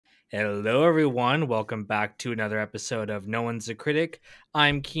Hello, everyone. Welcome back to another episode of Nuance of Critic.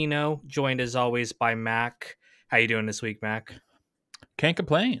 I'm Kino, joined as always by Mac. How you doing this week, Mac? Can't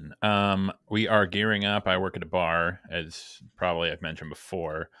complain. We are gearing up. I work at a bar, as probably I've mentioned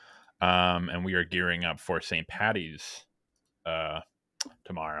before, and we are gearing up for St. Patty's uh,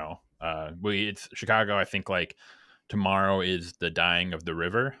 tomorrow. It's Chicago. I think like tomorrow is the dyeing of the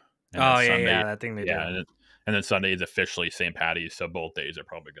river, and then Oh yeah, Sunday, yeah, that thing they yeah, do. and then Sunday is officially St. Patty's. So both days are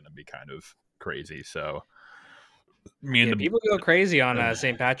probably going to be kind of crazy. So me and Yeah, the people go crazy on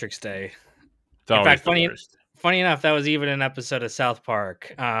St. Patrick's Day. it's In always fact, the funny worst. funny enough, that was even an episode of South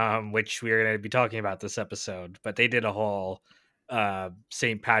Park, which we're going to be talking about this episode. But they did a whole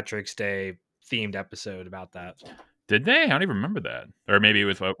St. Patrick's Day themed episode about that. Did they? I don't even remember that. Or maybe it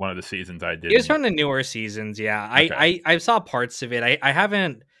was one of the seasons I It was didn't. from the newer seasons. Yeah, Okay. I saw parts of it. I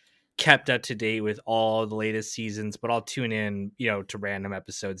haven't kept up to date with all the latest seasons, but I'll tune in, to random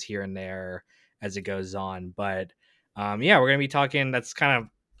episodes here and there as it goes on. But yeah, we're gonna be talking. That's kind of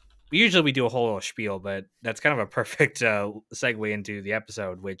usually we do a whole little spiel, but that's kind of a perfect segue into the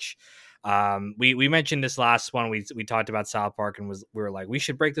episode. Which we mentioned this last one. We talked about South Park and we were like we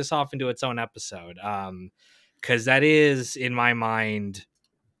should break this off into its own episode because that is in my mind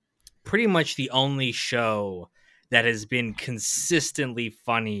pretty much the only show that has been consistently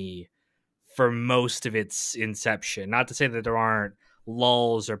funny for most of its inception. Not to say that there aren't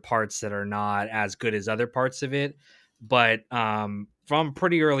lulls or parts that are not as good as other parts of it, but from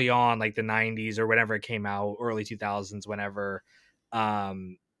pretty early on, like the 90s or whenever it came out, early 2000s, whenever,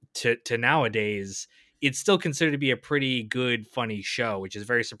 to nowadays, it's still considered to be a pretty good, funny show, which is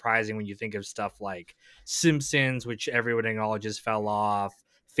very surprising when you think of stuff like Simpsons, which everyone acknowledges fell off,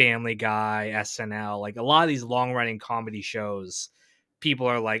 Family Guy, SNL, like a lot of these long running comedy shows people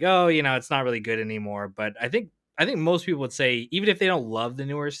are like, oh, it's not really good anymore. But I think most people would say, even if they don't love the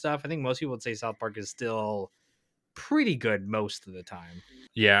newer stuff, I think most people would say South Park is still pretty good most of the time.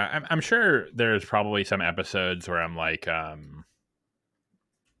 Yeah, I'm sure there's probably some episodes where I'm like, I mean,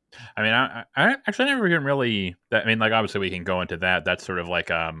 I actually never even really. I mean, like obviously we can go into that. That's sort of like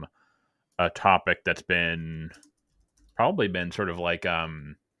a topic that's probably been sort of like I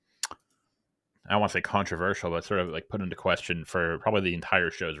don't want to say controversial, but sort of like put into question for probably the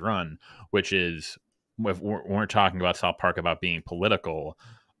entire show's run, which is if we're talking about South Park about being political.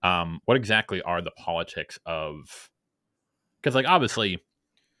 What exactly are the politics of? Because like obviously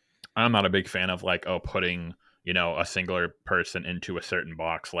I'm not a big fan of like putting a singular person into a certain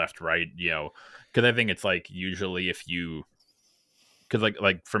box, left, right, because I think it's like usually if you because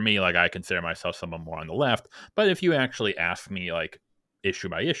like for me like I consider myself someone more on the left, but if you actually ask me like issue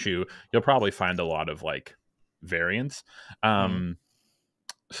by issue, you'll probably find a lot of like variance. Mm. Um,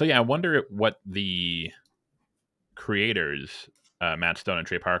 so yeah, I wonder what the creators, Matt Stone and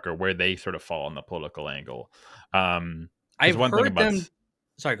Trey Parker, where they sort of fall on the political angle. Because I've one thing heard about them.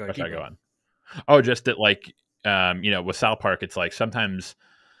 Sorry, go ahead, should keep I go going. on? Oh, just that, like, with South Park, it's like sometimes,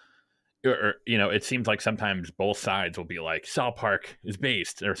 or it seems like sometimes both sides will be like, South Park is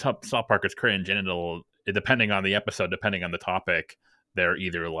based or South Park is cringe, and depending on the episode, depending on the topic, they're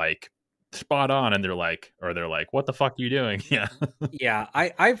either like spot on, and they're like, what the fuck are you doing? Yeah, Yeah,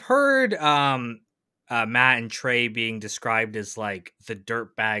 I've heard Matt and Trey being described as like the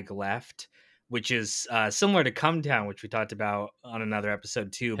dirtbag left, which is similar to Come Down, which we talked about on another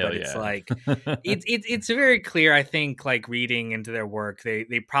episode too. hell But it's yeah, like it's very clear. I think like reading into their work, they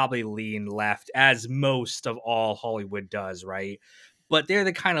probably lean left, as most of all Hollywood does, right? But they're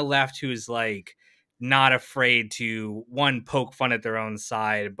the kind of left who's like not afraid to one poke fun at their own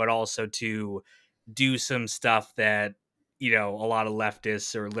side, but also to do some stuff that a lot of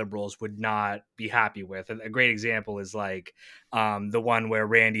leftists or liberals would not be happy with. A great example is like the one where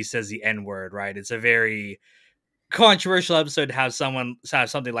Randy says the N-word, right? It's a very controversial episode to have someone have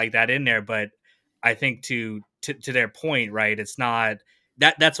something like that in there, but I think to their point, right, it's not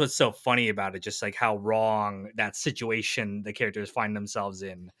that's what's so funny about it, just like how wrong that situation the characters find themselves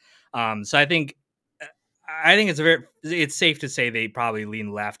in. So I think it's safe to say they probably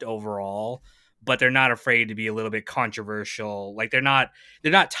lean left overall, but they're not afraid to be a little bit controversial. Like they're not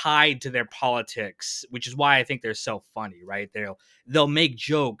tied to their politics, which is why I think they're so funny, right? They'll make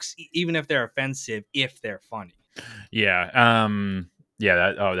jokes even if they're offensive if they're funny. yeah,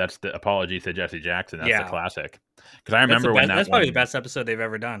 yeah. That's the apology to Jesse Jackson. That's the Yeah. classic. Because I That's the remember when best. that That's probably the one best episode they've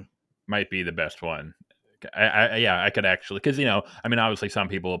ever done. might be the best one. Yeah, I could actually, because I mean, obviously, some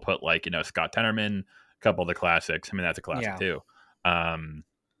people will put like Scott Tenorman, a couple of the classics. I mean, that's a classic Yeah. too.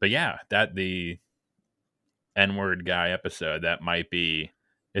 But yeah, that the N word guy episode that might be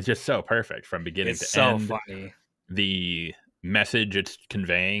it's just so perfect from beginning It's to so end. funny. The message it's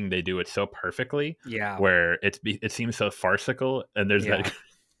conveying, they do it so perfectly, Yeah. where it seems so farcical. And there's Yeah. that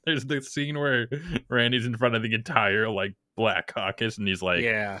there's the scene where Randy's in front of the entire like Black Caucus, and he's like,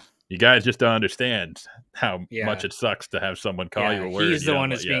 Yeah. "You guys just don't understand how much Yeah. it sucks to have someone call you Yeah, a word." he's the one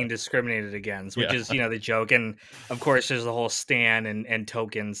Like, who's being discriminated against, which yeah, is, the joke. And of course, there's the whole Stan and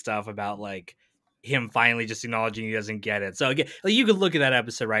token stuff about like him finally just acknowledging he doesn't get it. So again, like, you could look at that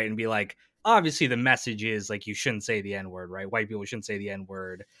episode, right, and be like, obviously the message is like you shouldn't say the N word, right? White people shouldn't say the N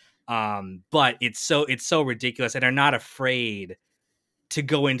word. But it's so ridiculous, and they're not afraid to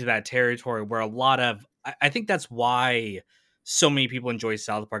go into that territory where a lot of I think that's why so many people enjoy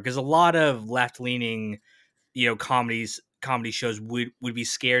South Park, because a lot of left leaning comedy shows would be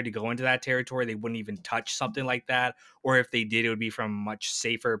scared to go into that territory. They wouldn't even touch something like that, or if they did, it would be from a much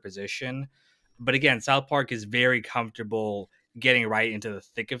safer position. But again, South Park is very comfortable getting right into the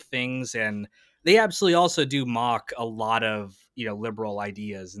thick of things, and they absolutely also do mock a lot of liberal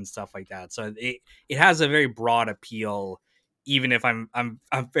ideas and stuff like that. So it has a very broad appeal, even if I'm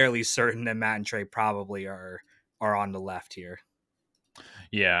fairly certain that Matt and Trey probably are on the left here.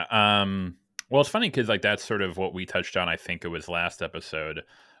 yeah. Well, it's funny because like that's sort of what we touched on. I think it was last episode,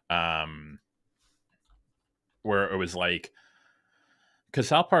 um, where it was like, because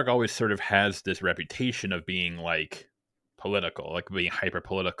South Park always sort of has this reputation of being like political, like being hyper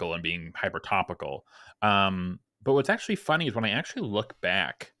political and being hyper topical. But what's actually funny is when I actually look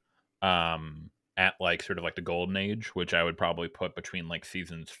back at like sort of like the golden age, which I would probably put between like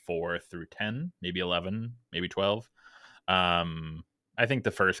seasons 4 through 10, maybe 11, maybe 12. I think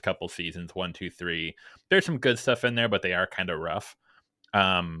the first couple seasons, 1, 2, 3, there's some good stuff in there, but they are kind of rough.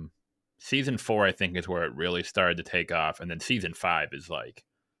 Season 4, I think, is where it really started to take off, and then season 5 is like,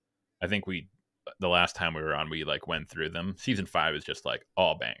 I think the last time we were on, we like went through them. Season 5 is just like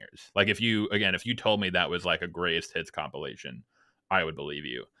all bangers. Like if you told me that was like a greatest hits compilation, I would believe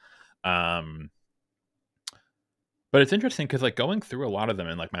you. But it's interesting because like going through a lot of them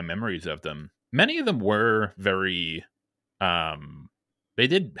and like my memories of them, many of them were very they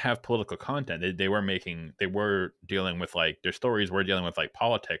did have political content. They were dealing with like their stories were dealing with like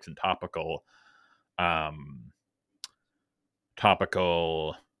politics and topical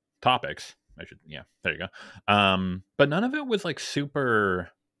topics. There you go. But none of it was like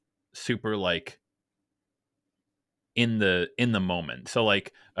super like in the moment. So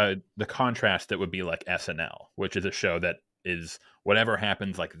like the contrast that would be like SNL, which is a show that is whatever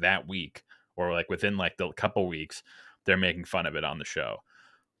happens like that week or like within like the couple weeks, they're making fun of it on the show.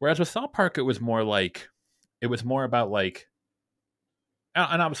 Whereas with South Park, it was more about like,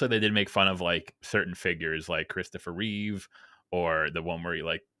 and obviously they did make fun of like certain figures like Christopher Reeve, or the one where he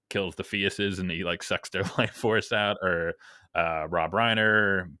like kills the fetuses and he like sucks their life force out, or Rob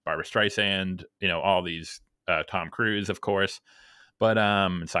Reiner, Barbara Streisand, all these, Tom Cruise, of course, but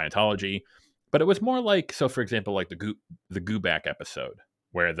Scientology. But it was more like, so for example, like the Gooback episode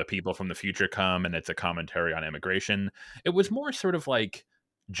where the people from the future come and it's a commentary on immigration. It was more sort of like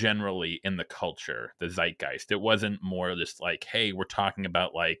generally in the culture, the zeitgeist. It wasn't more just like, hey, we're talking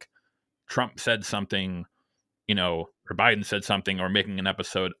about like Trump said something, or Biden said something, or making an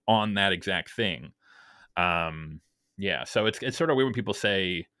episode on that exact thing. Yeah, so it's sort of weird when people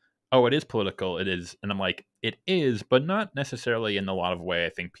say, "Oh, it is political." It is, and I'm like, it is, but not necessarily in a lot of way I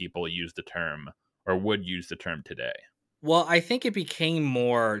think people use the term or would use the term today. Well, I think it became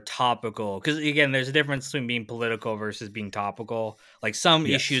more topical because, again, there's a difference between being political versus being topical. Like some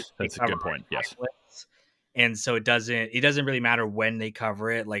issues Yes, they that's a cover good are point. Yes. timeless, and so it doesn't really matter when they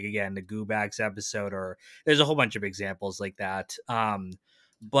cover it. Like again, the Goobacks episode, or there's a whole bunch of examples like that.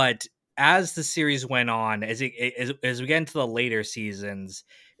 But as the series went on, as we get into the later seasons,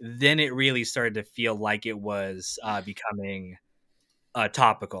 then it really started to feel like it was becoming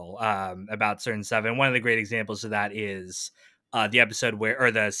topical about certain stuff. And one of the great examples of that is the episode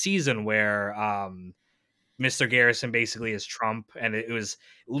or the season where Mr. Garrison basically is Trump, and it was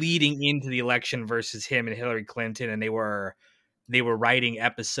leading into the election versus him and Hillary Clinton, and they were writing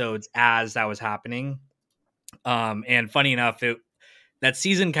episodes as that was happening. And funny enough, that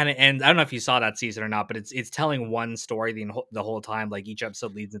season kind of ends. I don't know if you saw that season or not, but it's telling one story the whole time. Like each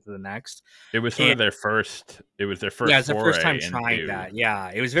episode leads into the next. It was sort And of their first. It was their yeah, first it's the first time foray trying into that.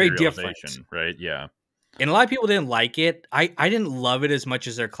 Yeah, it was very different. serialization, right? Yeah. And a lot of people didn't like it. I didn't love it as much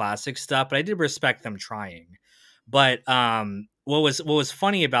as their classic stuff, but I did respect them trying. But what was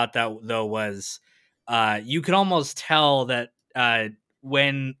funny about that though was you could almost tell that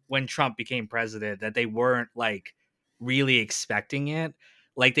when Trump became president that they weren't like really expecting it.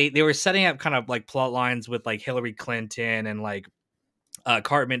 Like they were setting up kind of like plot lines with like Hillary Clinton and like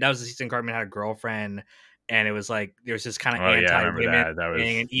Cartman. That was the season Cartman had a girlfriend, and it was like there was this kind of Oh yeah, I remember anti-women that. That was,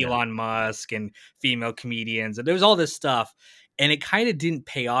 thing, and yeah. Elon Musk and female comedians, and there was all this stuff, and it kind of didn't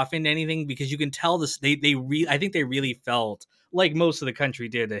pay off into anything because you can tell this I think they really felt like most of the country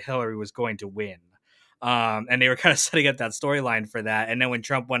did that Hillary was going to win. And they were kind of setting up that storyline for that. And then when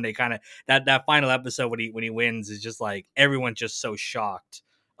Trump won, they kind of that final episode when he wins is just like everyone's just so shocked,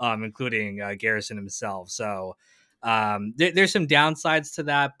 including Garrison himself. So there's some downsides to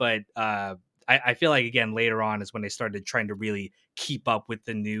that, but I feel like again later on is when they started trying to really keep up with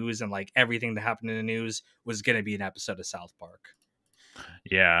the news, and like everything that happened in the news was going to be an episode of South Park.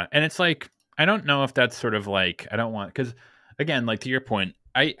 Yeah, and it's like I don't know if that's sort of like I don't want because again, like to your point,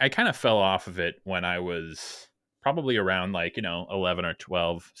 I kind of fell off of it when I was probably around like 11 or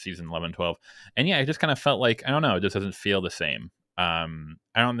 12, season 11, 12, and yeah, I just kind of felt like I don't know, it just doesn't feel the same. I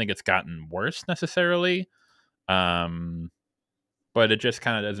don't think it's gotten worse necessarily, um, but it just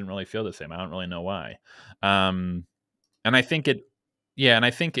kind of doesn't really feel the same. I don't really know why, and I think it yeah, and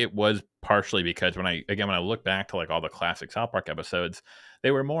I think it was partially because when I look back to like all the classic South Park episodes,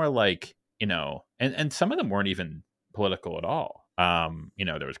 they were more like, and some of them weren't even political at all.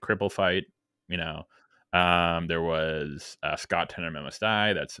 There was Cripple Fight, you know, there was Scott Tenorman Must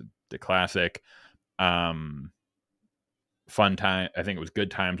Die, that's the classic. Um, Fun Time, I think it was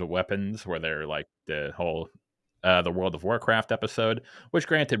Good Times with Weapons, where they're like the whole the World of Warcraft episode, which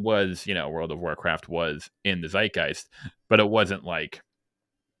granted was, World of Warcraft was in the zeitgeist, but it wasn't like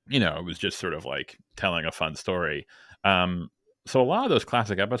it was just sort of like telling a fun story. So a lot of those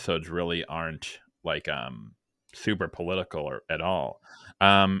classic episodes really aren't like super political or at all.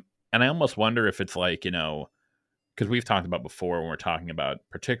 And I almost wonder if it's like, because we've talked about before when we're talking about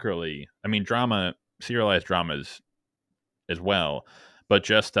particularly, I mean, drama, serialized dramas as well, but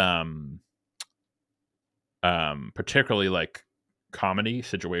just particularly like comedy,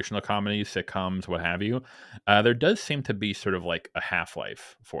 situational comedies, sitcoms, what have you, there does seem to be sort of like a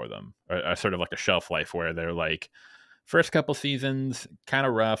half-life for them, or a sort of like a shelf life where they're like first couple seasons kind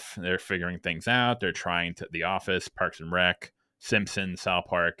of rough, they're figuring things out, they're trying to The Office, Parks and Rec, Simpsons, South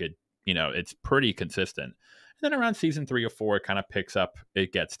Park, it's pretty consistent. And then around season 3 or 4 it kind of picks up,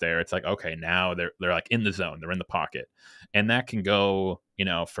 it gets there, it's like okay, now they're like in the zone, they're in the pocket, and that can go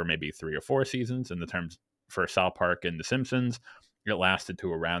for maybe 3 or 4 seasons. In the terms for South Park and The Simpsons, it lasted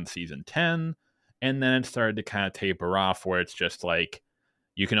to around season 10, and then it started to kind of taper off where it's just like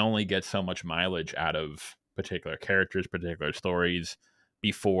you can only get so much mileage out of particular characters, particular stories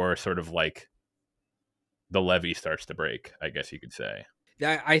before sort of like the levee starts to break, I guess you could say.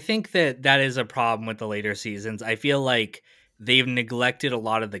 I think that is a problem with the later seasons. I feel like they've neglected a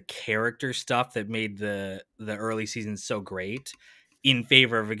lot of the character stuff that made the early seasons so great in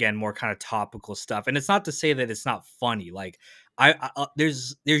favor of again more kind of topical stuff. And it's not to say that it's not funny. Like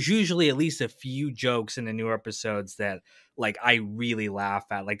there's usually at least a few jokes in the newer episodes that like I really laugh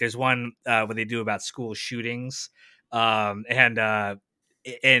at. Like there's one where they do about school shootings, and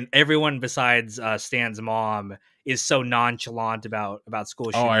everyone besides Stan's mom is so nonchalant about school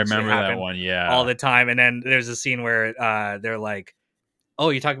Oh, I shootings that remember that happen one. all Yeah. the time. And then there's a scene where they're like,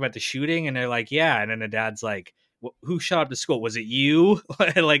 "Oh, you talking about the shooting?" And they're like, "Yeah." And then the dad's like, "Who shot up the school? Was it you?"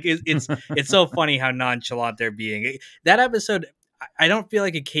 Like it's so funny how nonchalant they're being. That episode, I don't feel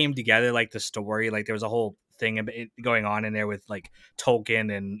like it came together like the story. Like there was a whole thing going on in there with like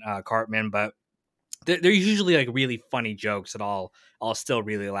Tolkien and Cartman, but they're usually like really funny jokes that I'll still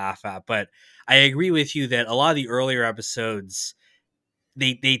really laugh at. But I agree with you that a lot of the earlier episodes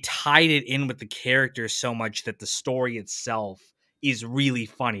they tied it in with the characters so much that the story itself is really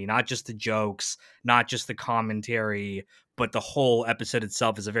funny, not just the jokes, not just the commentary, but the whole episode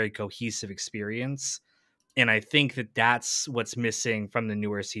itself is a very cohesive experience. And I think that that's what's missing from the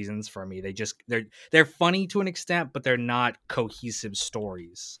newer seasons for me. They're funny to an extent, but they're not cohesive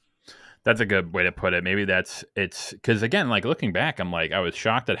stories. That's a good way to put it. Maybe it's because again, like looking back, I'm like, I was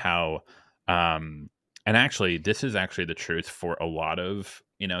shocked at how, and actually, this is actually the truth for a lot of,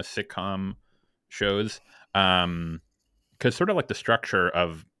 sitcom shows. Because sort of like the structure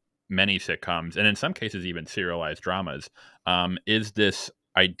of many sitcoms, and in some cases, even serialized dramas, is this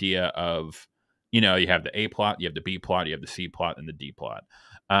idea of, you have the A plot, you have the B plot, you have the C plot, and the D plot.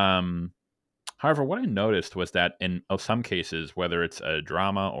 However, what I noticed was that in some cases, whether it's a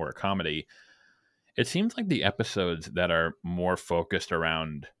drama or a comedy, it seems like the episodes that are more focused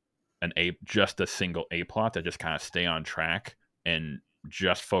around just a single A plot that just kind of stay on track and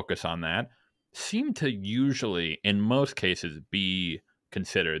just focus on that seem to usually, in most cases, be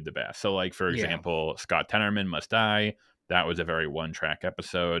considered the best. So, like, for example, Scott Tenorman Must Die. That was a very one-track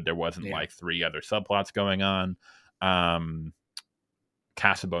episode. There wasn't like 3 other subplots going on.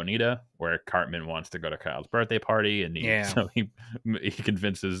 Casa Bonita, where Cartman wants to go to Kyle's birthday party, and Yeah. he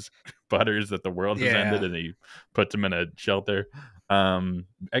convinces Butters that the world has ended, Yeah. and he puts him in a shelter.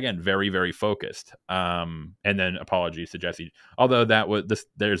 Again, very, very focused. And then apologies to Jesse, although that was this.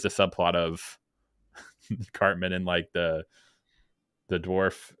 There's the subplot of Cartman and like the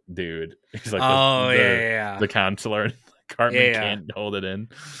dwarf dude. He's like Oh, the counselor. Cartman yeah. can't hold it in.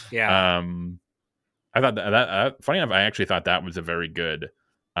 Yeah. I thought that funny enough, I actually thought that was a very good,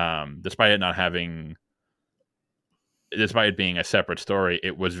 despite it not having, despite it being a separate story,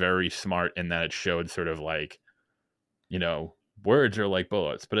 it was very smart in that it showed sort of like, you know, words are like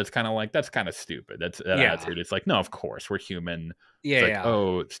bullets, but it's kind of like, that's kind of stupid. That's that Yeah. attitude. It's like, no, of course we're human. Yeah. It's like, Yeah.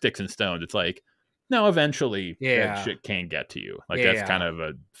 oh, sticks and stones. It's like, no, eventually that Yeah. shit can get to you. Like Yeah. that's kind of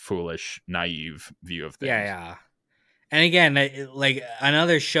a foolish, naive view of things. Yeah. Yeah. And again, like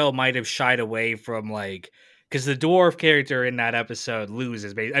another show might have shied away from like, because the dwarf character in that episode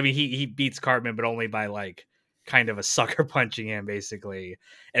loses. I mean, he beats Cartman, but only by like kind of a sucker punching him, basically.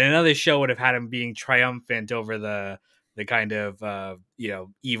 And another show would have had him being triumphant over the kind of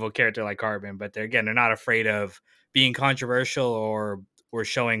evil character like Cartman. But they're not afraid of being controversial or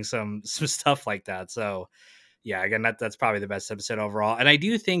showing some stuff like that. So yeah, again, that's probably the best episode overall. And I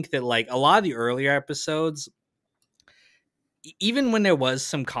do think that like a lot of the earlier episodes, even when there was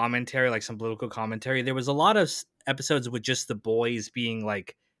some commentary, like some political commentary, there was a lot of episodes with just the boys being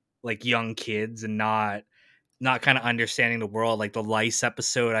like young kids and not kind of understanding the world. Like the lice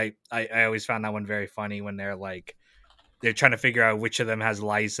episode, I always found that one very funny when they're trying to figure out which of them has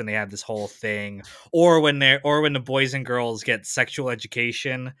lice and they have this whole thing, or when the boys and girls get sexual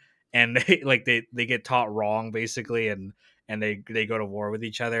education and they get taught wrong, basically, and they go to war with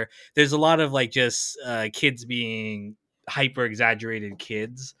each other. There's a lot of like just kids being hyper exaggerated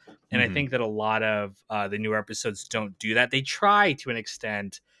kids, and I Mm-hmm. think that a lot of the newer episodes don't do that. They try to an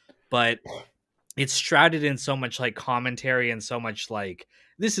extent, but it's shrouded in so much like commentary and so much like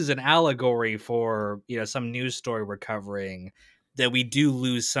this is an allegory for some news story we're covering, that we do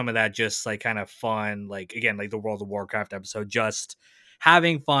lose some of that just like kind of fun, like again, like the World of Warcraft episode, just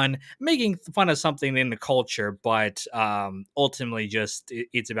having fun, making fun of something in the culture, but ultimately just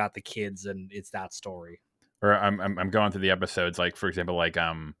it's about the kids and it's that story. Or I'm going through the episodes, like for example, like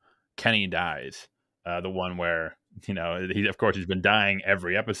Kenny dies, the one where he, of course, he's been dying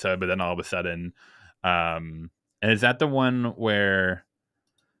every episode, but then all of a sudden, and is that the one where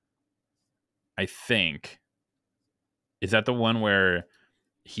I think is that the one where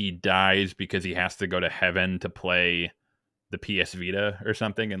he dies because he has to go to heaven to play the PS Vita or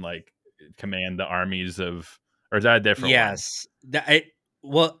something and like command the armies of, or is that a different one? Yes.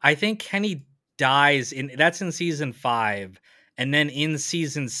 Well, I think Kenny dies that's in season 5, and then in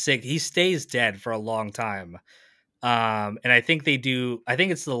season 6 he stays dead for a long time. And I think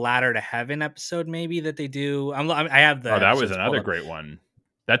it's the Ladder to Heaven episode maybe that they do. I have the Oh, that was episodes pulled another up. great one.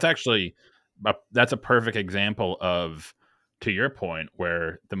 That's actually that's a perfect example of, to your point,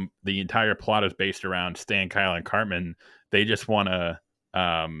 where the entire plot is based around Stan, Kyle, and Cartman. They just want to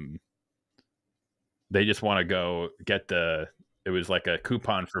go get it was like a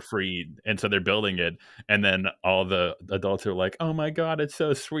coupon for free, and so they're building it, and then all the adults are like, oh my god, it's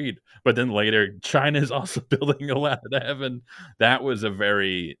so sweet. But then later China's also building a ladder to heaven. That was a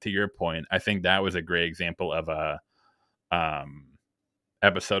very, to your point, I think that was a great example of a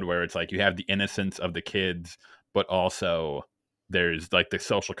episode where it's like you have the innocence of the kids, but also there's like the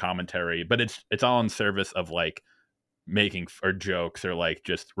social commentary, but it's all in service of like making or jokes or like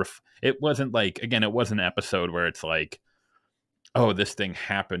just it wasn't like, again, it wasn't an episode where it's like, oh, this thing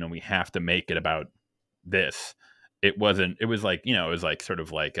happened and we have to make it about this. It wasn't. It was like, it was like sort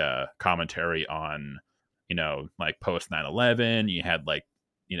of like a commentary on, like post 9/11. You had like,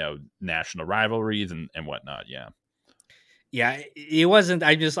 national rivalries and whatnot. Yeah. Yeah, it wasn't.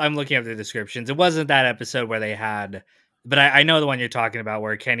 I'm looking at the descriptions. It wasn't that episode where they had, but I know the one you're talking about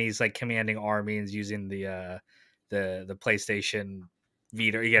where Kenny's like commanding armies using the PlayStation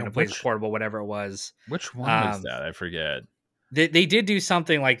Vita, again, the PlayStation Portable, whatever it was. Which one was that? I forget. They did do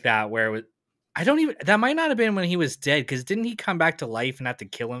something like that where it was, I don't even, that might not have been when he was dead, because didn't he come back to life and have to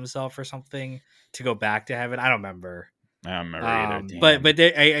kill himself or something to go back to heaven? I don't remember. I don't remember either. But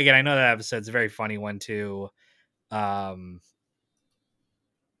again, I know that episode's a very funny one too. God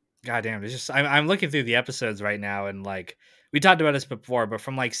damn, it's just I'm looking through the episodes right now, and like we talked about this before, but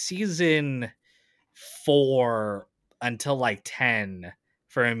from like season 4 until like 10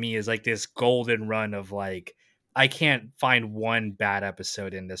 for me is like this golden run of like I can't find one bad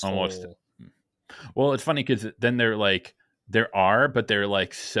episode in this Almost. whole. Well, it's funny because then but they're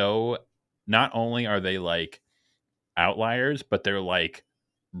like, so not only are they like outliers, but they're like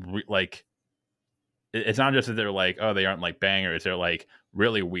like it's not just that they're like, oh, they aren't like bangers, they're like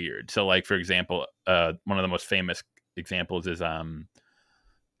really weird. So like for example, one of the most famous examples is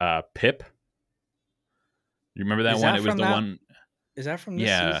Pip. You remember that Is one? that It was from the that? one. Is that from this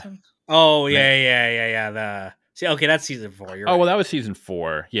Yeah. season? Oh Right. yeah. Okay, that's season 4. You're Oh well, right. that was season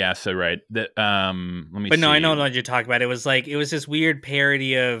 4. Yeah, so right. That let me But no, I know see. what you're talking about. It was like it was this weird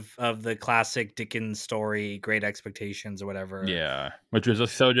parody of the classic Dickens story, Great Expectations or whatever. Yeah, which was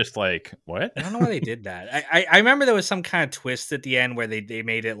just like what? I don't know why they did that. I remember there was some kind of twist at the end where they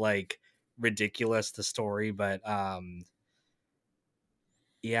made it like ridiculous, the story, but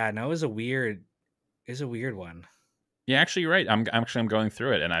yeah, no, it was a weird one. Yeah, actually, you're right. I'm going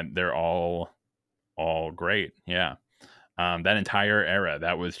through it, and they're all great. Yeah, that entire era,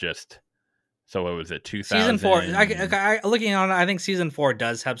 that was just so. What was it? Season 4, 2000. looking on, I think season 4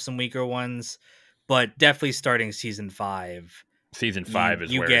 does have some weaker ones, but definitely starting season 5, Season you 5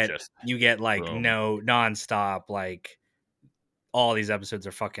 is you where it get just you get like boom. no nonstop, like all these episodes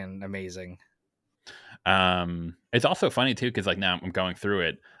are fucking amazing. It's also funny too because like now I'm going through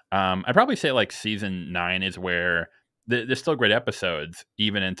it. I'd probably say like season 9 is where there's still great episodes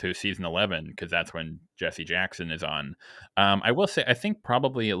even into season 11 because that's when Jesse Jackson is on. I will say I think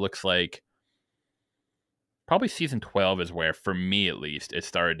probably it looks like probably season 12 is where for me at least it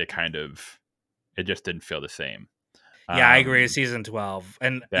started to kind of it just didn't feel the same. Yeah, I agree with Um, season 12.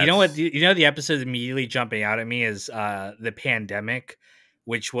 And you know what? that's The episode immediately jumping out at me is the pandemic,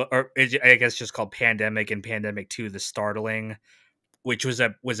 I guess just called Pandemic and Pandemic 2 The Startling, which was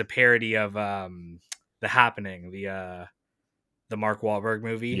a parody of The Happening, the Mark Wahlberg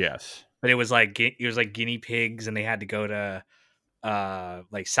movie. yes. But it was like guinea pigs and they had to go to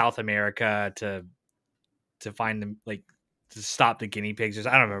like South America to find them, like to stop the guinea pigs. I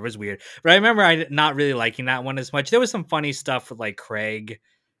don't remember. It was weird, but I remember I not really liking that one as much. There was some funny stuff with like Craig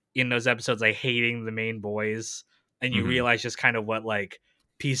in those episodes, like hating the main boys, and you Hmm. realize just kind of what like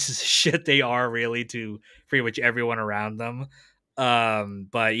pieces of shit they are really to pretty much everyone around them.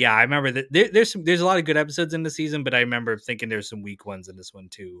 But yeah, I remember that there's a lot of good episodes in the season, but I remember thinking there's some weak ones in this one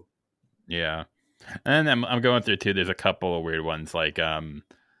too. Yeah. And I'm going through too. There's a couple of weird ones like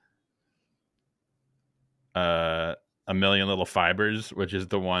uh A Million Little Fibers, which is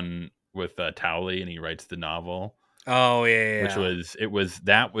the one with Towley and he writes the novel, Oh which yeah,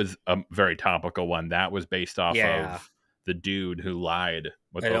 that was a very topical one. That was based off yeah, of the dude who lied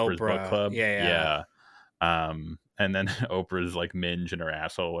with at Oprah's book Oprah, club. yeah, Yeah. And then Oprah's like minge and her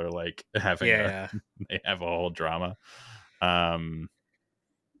asshole are like having a yeah. they have a whole drama. Um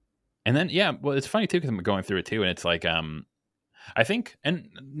and then yeah, well it's funny too because I'm going through it too and it's like I think and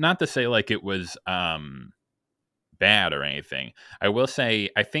not to say like it was bad or anything. I will say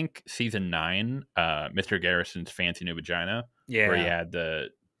I think season 9, Mr. Garrison's Fancy New Vagina, where he Yeah, had the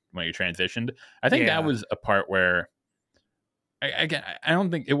when he transitioned. I think that yeah. was a part where I don't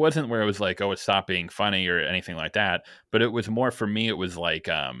think it wasn't where it was like, oh, it stopped being funny or anything like that. But it was more for me, it was like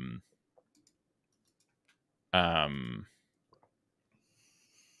um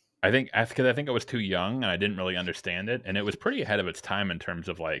because I think I was too young and I didn't really understand it. And it was pretty ahead of its time in terms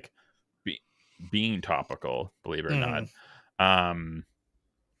of like be, being topical, believe it or not. Mhm. Um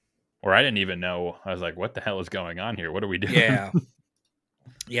or I didn't even know. I was like, what the hell is going on here? What are we doing? Yeah.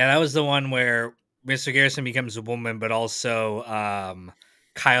 Yeah, that was the one where Mr. Garrison becomes a woman, but also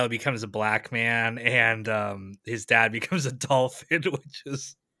Kyle becomes a black man and his dad becomes a dolphin, which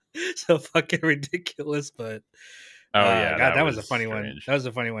is so fucking ridiculous. But Oh yeah, God, that that was was a funny one. strange. That was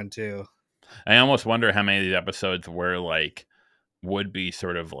a funny one too. I almost wonder how many of these episodes were like would be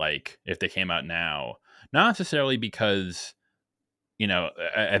sort of like if they came out now. Not necessarily because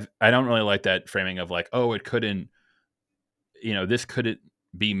I don't really like that framing of like, oh, it couldn't, this couldn't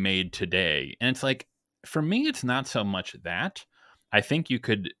be made today. And it's like, for me, it's not so much that. I think you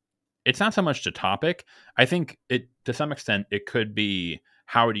could, it's not so much the topic. I think it, to some extent, it could be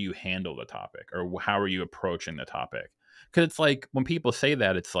how do you handle the topic or how are you approaching the topic? Because it's like when people say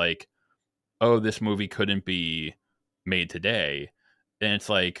that, it's like, oh, this movie couldn't be made today. And it's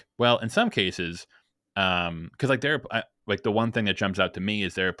like, well, in some cases, because like like the one thing that jumps out to me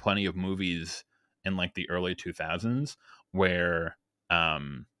is there are plenty of movies in like the early 2000s where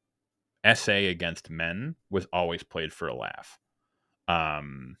essay against men was always played for a laugh.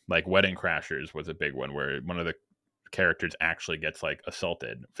 Like Wedding Crashers was a big one where one of the characters actually gets like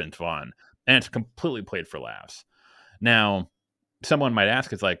assaulted, Vince Vaughn, and it's completely played for laughs. Now, someone might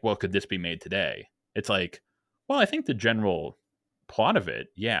ask, it's like, well, could this be made today? It's like, well, I think the general plot of it,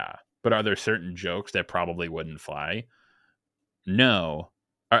 yeah. But are there certain jokes that probably wouldn't fly? No.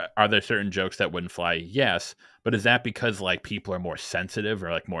 are there certain jokes that wouldn't fly? Yes, but is that because like people are more sensitive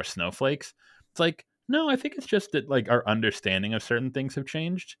or like more snowflakes? It's like, no, I think it's just that like our understanding of certain things have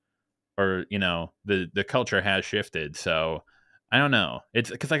changed, or the culture has shifted. So I don't know. It's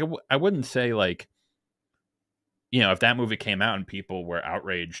because like I wouldn't say like, if that movie came out and people were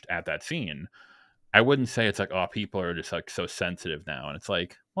outraged at that scene, I wouldn't say it's like, oh, people are just like so sensitive now. And it's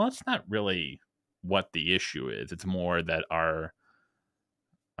like, well, it's not really what the issue is.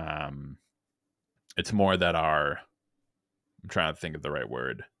 Um, it's more that our, I'm trying to think of the right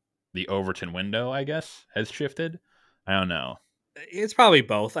word, the Overton window, I guess, has shifted. I don't know. It's probably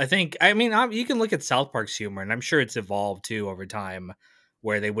both. I mean, you can look at South Park's humor, and I'm sure it's evolved too over time,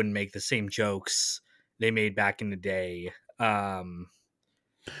 where they wouldn't make the same jokes they made back in the day.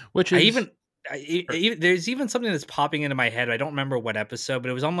 Which I is, even, there's even something that's popping into my head. I don't remember what episode, but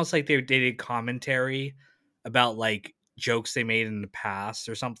it was almost like they did commentary about like jokes they made in the past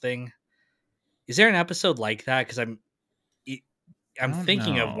or something. Is there an episode like that? Because I I'm don't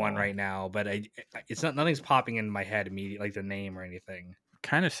thinking of one know. right now, but it's not, nothing's popping in my head immediately, like the name or anything.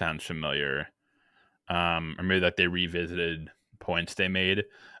 Kind of sounds familiar. Or maybe that they revisited points they made.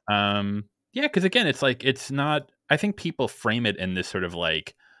 Yeah, because again, it's like it's not. I think people frame it in this sort of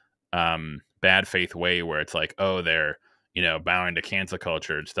like bad faith way where it's like, oh, they're bowing to cancel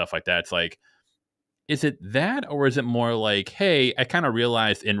culture and stuff like that. It's like, is it that, or is it more like, hey, I kind of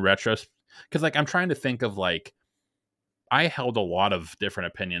realized in retrospect, because like I'm trying to think of like I held a lot of different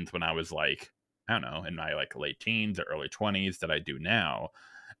opinions when I was like, I don't know, in my like late teens or early 20s that I do now,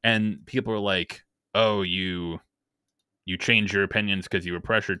 and people were like, oh, you changed your opinions because you were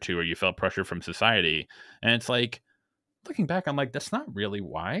pressured to, or you felt pressure from society. And it's like, looking back, I'm like, that's not really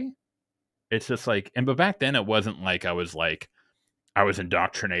why. It's just like, but back then it wasn't like I was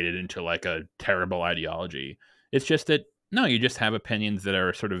indoctrinated into like a terrible ideology. It's just that no, you just have opinions that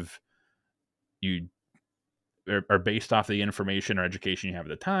are sort of you are based off the information or education you have at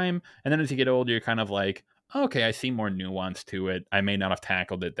the time. And then as you get older, you're kind of like, okay, I see more nuance to it. I may not have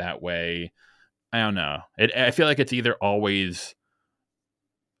tackled it that way. I don't know. I feel like it's either always,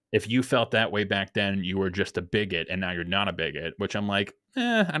 if you felt that way back then, you were just a bigot and now you're not a bigot, which I'm like,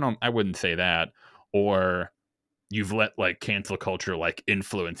 I wouldn't say that. Or you've let like cancel culture like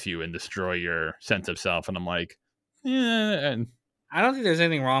influence you and destroy your sense of self. And I'm like, yeah. I don't think there's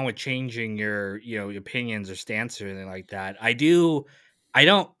anything wrong with changing your, opinions or stance or anything like that. I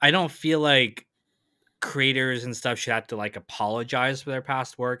don't feel like creators and stuff should have to like apologize for their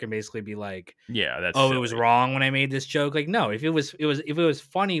past work and basically be like, Yeah, that's "Oh, it was silly. wrong when I made this joke." Like, no, if it was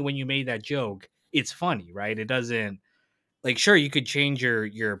funny when you made that joke, it's funny, right? It doesn't, like, sure, you could change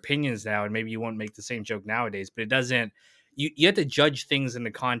your opinions now and maybe you won't make the same joke nowadays, but it doesn't, you have to judge things in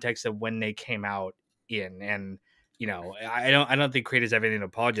the context of when they came out in. And I don't think creators have anything to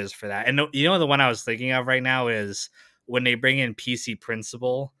apologize for that. And the one I was thinking of right now is when they bring in PC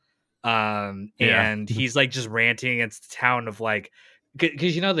Principal, Yeah. and he's like just ranting against the town of like,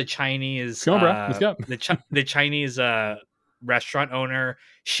 because the Chinese Come on, bro. Let's go. the Chinese restaurant owner,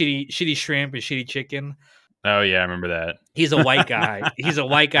 shitty shrimp and shitty chicken. Oh, yeah, I remember that. He's a white guy. He's a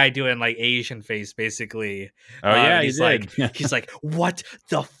white guy doing like Asian face, basically. Oh, yeah, And he he's like, did. "What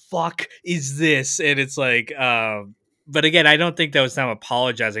the fuck is this?" And it's like, but again, I don't think that was them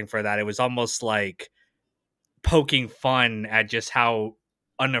apologizing for that. It was almost like poking fun at just how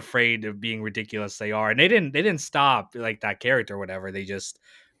unafraid of being ridiculous they are. And they didn't stop like that character or whatever.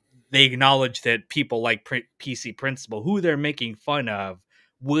 They acknowledged that people like PC Principal, who they're making fun of,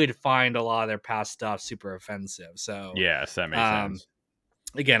 would find a lot of their past stuff super offensive. So, Yes, that makes um, sense.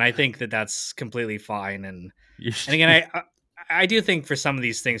 again, I think that that's completely fine. You And again, I do think for some of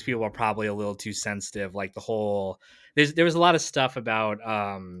these things, people are probably a little too sensitive. Like the whole, there was a lot of stuff about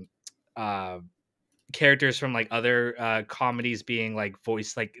uh, characters from like other comedies being like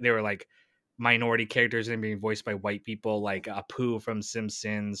voiced, like they were like minority characters and being voiced by white people, like Apu from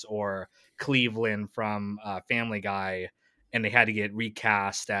Simpsons or Cleveland from Family Guy, and they had to get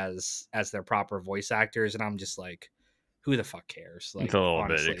recast as their proper voice actors. And I'm just like, who the fuck cares? It's Like, a little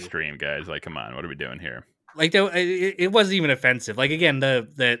bit honestly, extreme, guys. Like, come on, what are we doing here? like it wasn't even offensive. Like, again,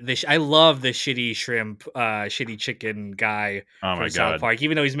 I love the shitty shrimp, shitty chicken guy Oh from my South god. Park,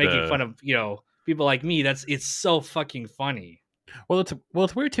 even though he's making The fun of people like me. It's so fucking funny. Well,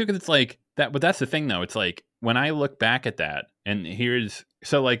 it's weird too because it's like that, but that's the thing though. It's like when I look back at that, and here's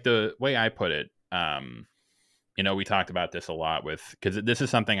so like the way I put it. We talked about this a lot with, because this is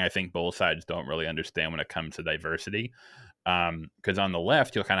something I think both sides don't really understand when it comes to diversity. Because on the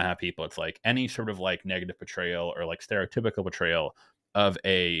left, you'll kind of have people. It's like any sort of like negative portrayal or like stereotypical portrayal of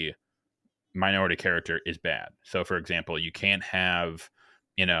a minority character is bad. So, for example, you can't have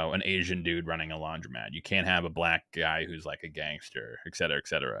you know, an Asian dude running a laundromat. You can't have a black guy who's like a gangster, et cetera, et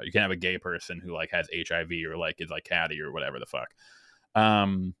cetera. You can't have a gay person who like has HIV or like is like catty or whatever the fuck.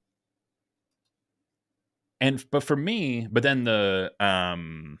 But for me, but then the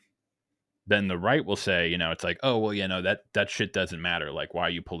right will say, you know, it's like, oh well, you know, that shit doesn't matter. Like, why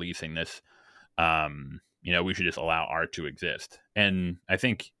are you policing this? You know, we should just allow art to exist. And I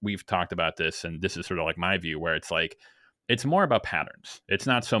think we've talked about this, and this is sort of like my view, where it's like, it's more about patterns. It's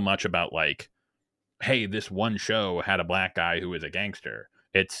not so much about like, hey, this one show had a black guy who is a gangster.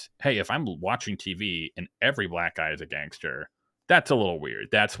 It's, hey, if I'm watching TV and every black guy is a gangster, that's a little weird.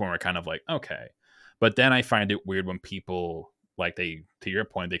 That's when we're kind of like, okay. But then I find it weird when people, like, they, to your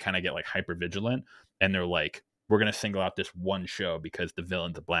point, they kind of get like hyper vigilant and they're like, we're going to single out this one show because the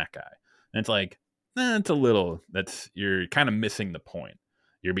villain's a black guy. And it's like, it's a little, you're kind of missing the point.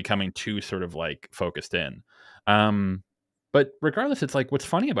 You're becoming too sort of like focused in. But regardless, it's like, what's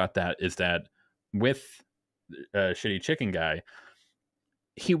funny about that is that with Shitty Chicken Guy,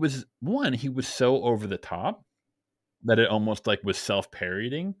 he was so over the top that it almost like was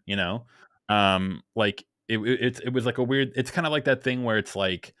self-parodying, you know? Like it was like a weird, it's kind of like that thing where it's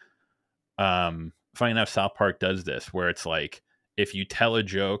like, funny enough, South Park does this, where it's like, if you tell a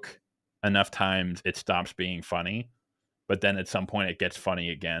joke enough times, it stops being funny, but then at some point it gets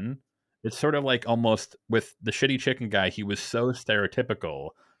funny again. It's sort of like almost with the Shitty Chicken Guy, he was so stereotypical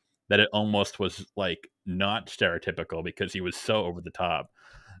that it almost was like not stereotypical because he was so over the top.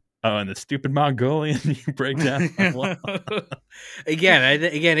 Oh, and the stupid Mongolian you break down.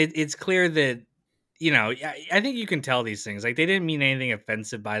 Again, it's clear that, you know, I think you can tell these things. Like, they didn't mean anything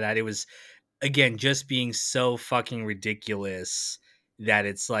offensive by that. It was, again, just being so fucking ridiculous that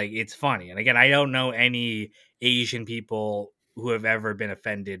it's like, it's funny. And again, I don't know any Asian people who have ever been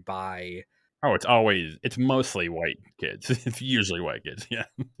offended by. Oh, it's mostly white kids. It's usually white kids, yeah.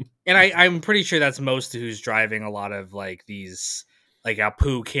 And I'm pretty sure that's most who's driving a lot of like these, like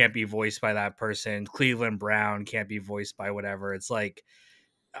Apu can't be voiced by that person, Cleveland Brown can't be voiced by whatever. It's like,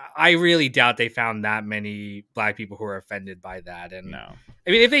 I really doubt they found that many black people who are offended by that. And no,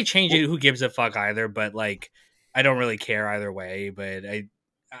 I mean, if they change it, who gives a fuck either? But like, I don't really care either way. But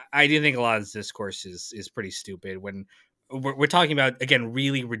I do think a lot of this discourse is pretty stupid when we're talking about, again,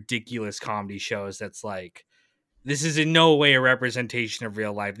 really ridiculous comedy shows. That's like, this is in no way a representation of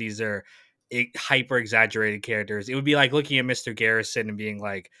real life. These are hyper exaggerated characters. It would be like looking at Mr. Garrison and being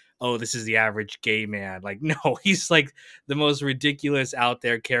like, oh, this is the average gay man. Like, no, he's like the most ridiculous out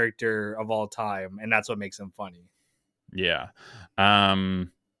there character of all time. And that's what makes him funny. Yeah.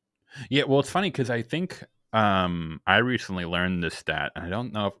 Yeah, well, it's funny because I think I recently learned this stat, and I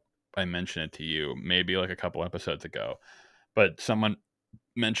don't know if I mentioned it to you, maybe like a couple episodes ago, but someone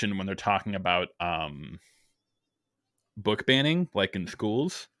mentioned when they're talking about book banning, like in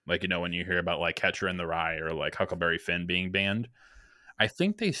schools, like, you know, when you hear about like Catcher in the Rye or like Huckleberry Finn being banned, I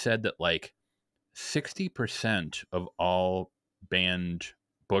think they said that like 60% of all banned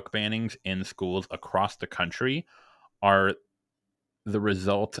book bannings in schools across the country are the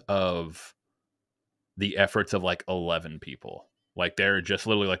result of the efforts of like 11 people. Like, they're just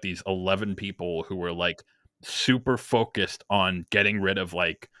literally like these 11 people who were like super focused on getting rid of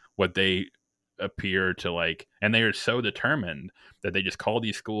like what they appear to like, and they are so determined that they just call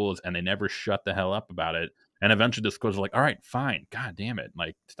these schools and they never shut the hell up about it. And eventually the schools are like, all right, fine, god damn it,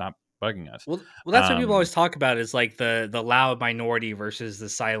 like, stop bugging us. Well, that's what people always talk about, is like the loud minority versus the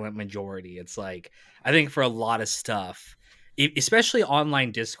silent majority. It's like, I think for a lot of stuff, especially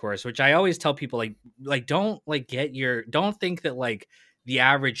online discourse, which I always tell people, like don't like don't think that like the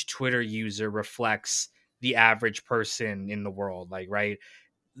average Twitter user reflects the average person in the world. Like, right,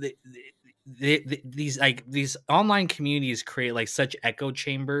 these online communities create like such echo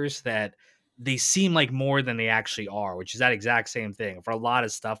chambers that they seem like more than they actually are, which is that exact same thing for a lot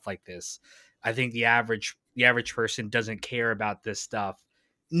of stuff like this. I think the average person doesn't care about this stuff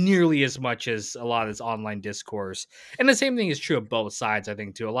nearly as much as a lot of this online discourse. And the same thing is true of both sides, I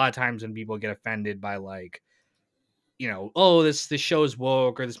think, too. A lot of times when people get offended by like, you know, oh, this show's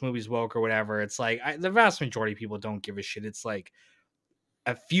woke or this movie's woke or whatever, it's like the vast majority of people don't give a shit. It's like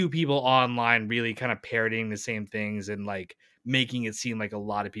a few people online really kind of parroting the same things and like making it seem like a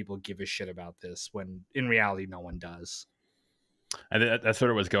lot of people give a shit about this when in reality no one does. I think that's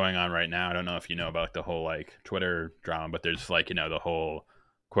sort of what's going on right now. I don't know if you know about the whole like Twitter drama, but there's like, you know, the whole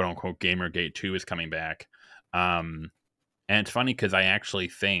quote unquote Gamergate 2 is coming back. And it's funny because I actually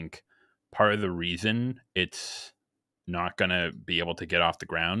think part of the reason it's not going to be able to get off the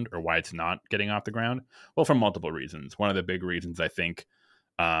ground, or why it's not getting off the ground, well, for multiple reasons. One of the big reasons, I think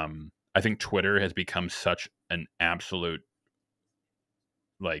Twitter has become such an absolute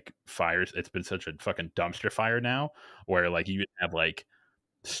like fires. It's been such a fucking dumpster fire now, where like you have like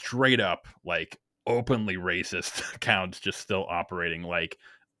straight up like openly racist accounts just still operating like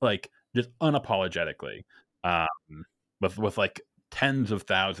just unapologetically, um with like tens of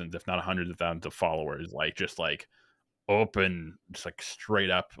thousands if not hundreds of thousands of followers, like just like open, just like straight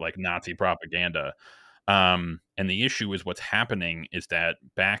up like Nazi propaganda. And the issue is what's happening is that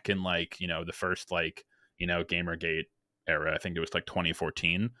back in like, the first like, Gamergate era, I think it was like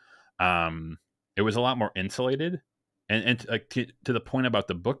 2014, it was a lot more insulated. And like to the point about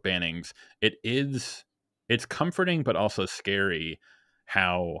the book bannings, it's comforting but also scary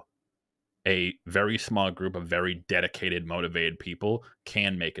how a very small group of very dedicated, motivated people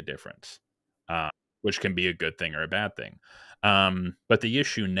can make a difference, uh, which can be a good thing or a bad thing. But the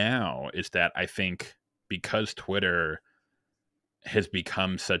issue now is that I think because Twitter has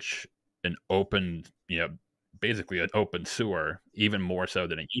become such an open, basically an open sewer, even more so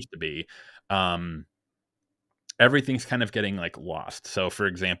than it used to be, um, everything's kind of getting like lost. So, for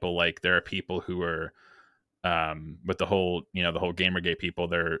example, like there are people who are with the whole the whole Gamergate people,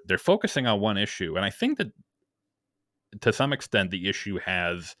 they're focusing on one issue, and I think that to some extent the issue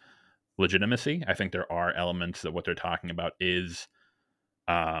has legitimacy. I think there are elements that what they're talking about is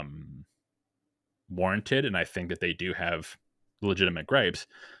um warranted, and I think that they do have legitimate gripes.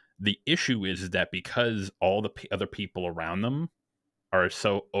 The issue is that because all the other people around them are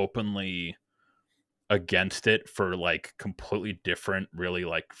so openly against it for like completely different, really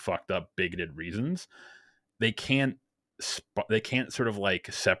like fucked up bigoted reasons, they can't they can't sort of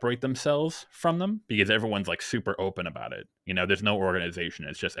like separate themselves from them because everyone's like super open about it. There's no organization.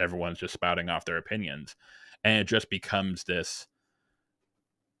 It's just everyone's just spouting off their opinions, and it just becomes this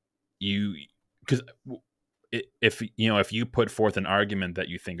you because if you put forth an argument that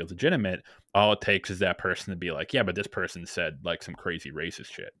you think is legitimate, all it takes is that person to be like, yeah, but this person said like some crazy racist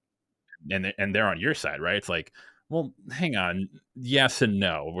shit, and they're on your side, right? It's like, well, hang on, yes and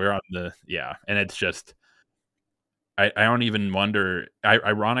no, we're on the yeah, and it's just I don't even wonder.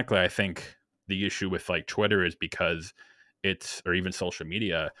 Ironically, I think the issue with like Twitter is because or even social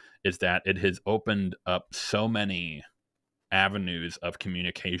media, is that it has opened up so many avenues of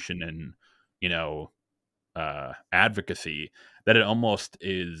communication and you know advocacy that it almost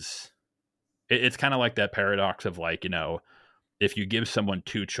is. It's kind of like that paradox of like if you give someone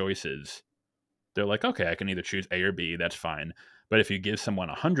two choices, they're like, okay, I can either choose A or B. That's fine. But if you give someone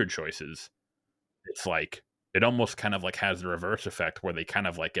 100 choices, it's like it almost kind of like has the reverse effect where they kind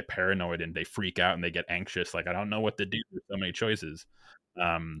of like get paranoid and they freak out and they get anxious. Like, I don't know what to do with so many choices.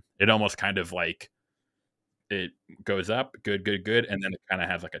 It almost kind of like it goes up, good, good, good, and then it kind of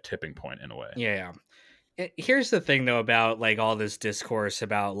has like a tipping point in a way. Yeah. Here's the thing though about like all this discourse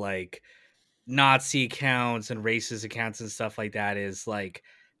about like Nazi accounts and racist accounts and stuff like that is like,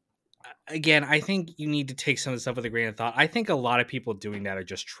 again, I think you need to take some of the stuff with a grain of thought. I think a lot of people doing that are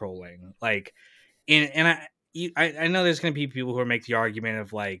just trolling. Like, and I know there's going to be people who are make the argument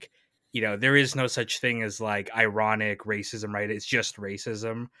of like, there is no such thing as like ironic racism, right? It's just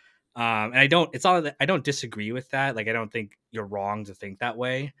racism. And I don't disagree with that. Like, I don't think you're wrong to think that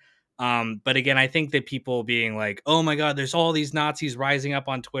way. But again, I think that people being like, oh my God, there's all these Nazis rising up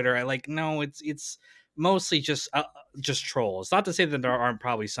on Twitter. I like, no, it's mostly just trolls. Not to say that there aren't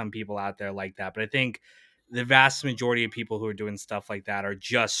probably some people out there like that, but I think the vast majority of people who are doing stuff like that are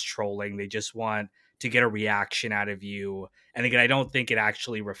just trolling. They just want to get a reaction out of you. And again, I don't think it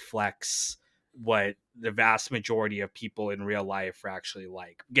actually reflects what the vast majority of people in real life are actually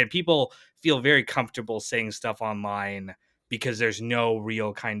like. Again, people feel very comfortable saying stuff online because there's no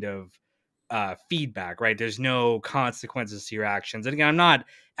real kind of feedback, right? There's no consequences to your actions. And again, I'm not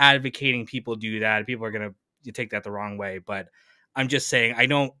advocating people do that. People are going to take that the wrong way, but I'm just saying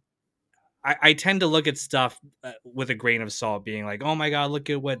I tend to look at stuff with a grain of salt, being like, oh my God, look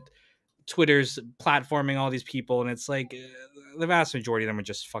at what Twitter's platforming all these people. And it's like the vast majority of them are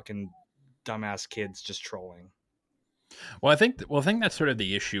just fucking dumbass kids just trolling. Well, I think that's sort of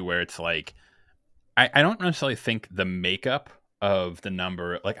the issue where it's like, I don't necessarily think the makeup of the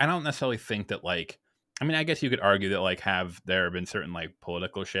number, like, I don't necessarily think that, like, I mean, I guess you could argue that, like, have there been certain, like,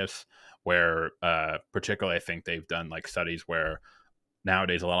 political shifts where, particularly, I think they've done, like, studies where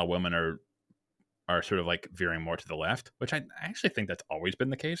nowadays a lot of women are sort of, like, veering more to the left, which I actually think that's always been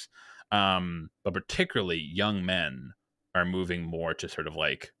the case. But particularly young men are moving more to sort of,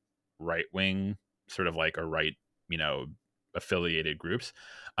 like, right wing, sort of, like, a right, you know, affiliated groups.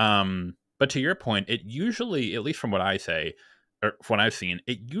 But to your point, it usually, at least from what I say, or from what I've seen,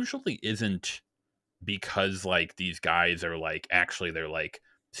 it usually isn't because like these guys are like they're like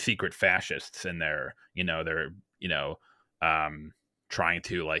secret fascists and they're um trying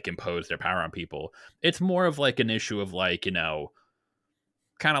to like impose their power on people. It's more of like an issue of like, you know,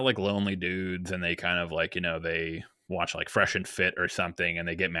 kind of like lonely dudes, and they kind of like, you know, they watch like Fresh and Fit or something, and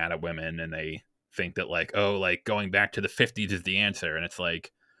they get mad at women, and they think that like, oh, like going back to the 50s is the answer. And it's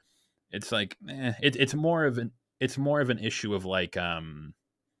like it's more of an issue of like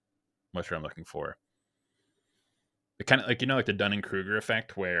what's what I'm looking for, it kind of like, you know, like the Dunning-Kruger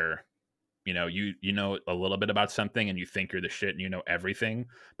effect, where you know, you know a little bit about something and you think you're the shit and you know everything,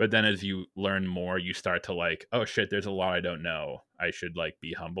 but then as you learn more, you start to like, oh shit, there's a lot I don't know, I should like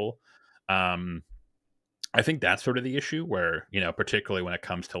be humble. um I think that's sort of the issue, where, you know, particularly when it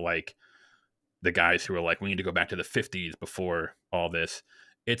comes to like the guys who are like, we need to go back to the 50s before all this.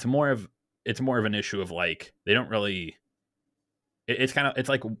 It's more of an issue of like, they don't really, it's kind of, it's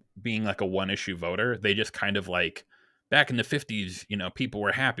like being like a one issue voter. They just kind of like, back in the 50s, you know, people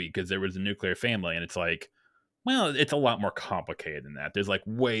were happy because there was a nuclear family. And it's like, well, it's a lot more complicated than that. There's like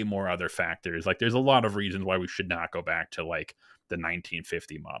way more other factors. Like there's a lot of reasons why we should not go back to like the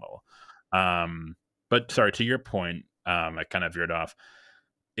 1950 model. But sorry, to your point, I kind of veered off.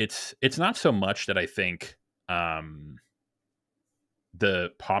 It's not so much that I think the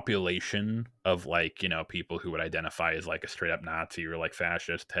population of like, you know, people who would identify as like a straight up Nazi or like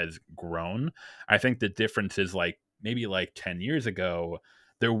fascist has grown. I think the difference is like maybe like 10 years ago,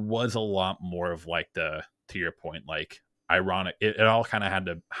 there was a lot more of like the, to your point, like ironic, it all kind of had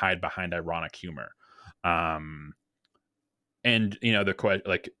to hide behind ironic humor. And you know, the question,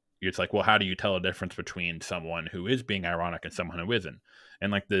 like, it's like, well, how do you tell a difference between someone who is being ironic and someone who isn't?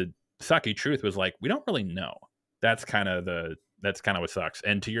 And like the sucky truth was like, we don't really know. That's kind of what sucks.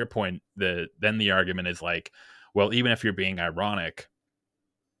 And to your point, then the argument is like, well, even if you're being ironic,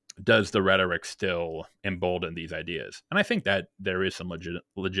 does the rhetoric still embolden these ideas? And I think that there is some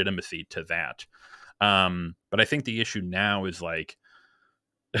legitimacy to that. But I think the issue now is like,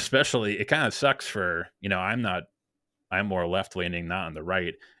 especially, it kind of sucks for, you know, I'm more left leaning, not on the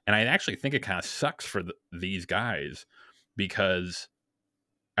right. And I actually think it kind of sucks for these guys, because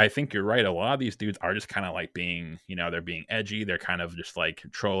I think you're right. A lot of these dudes are just kind of like being, you know, they're being edgy. They're kind of just like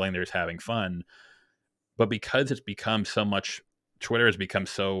trolling. They're just having fun. But because it's become so much, Twitter has become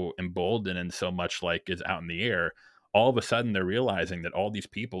so emboldened and so much like is out in the air, all of a sudden they're realizing that all these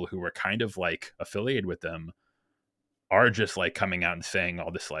people who were kind of like affiliated with them are just like coming out and saying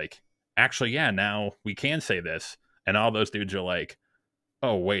all this, like, actually, yeah, now we can say this. And all those dudes are like,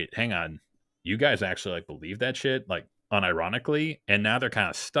 oh, wait, hang on. You guys actually like believe that shit, like unironically? And now they're kind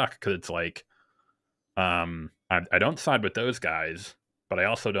of stuck, because it's like, I don't side with those guys, but I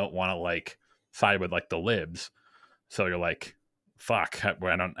also don't want to like side with like the libs. So you're like, fuck, I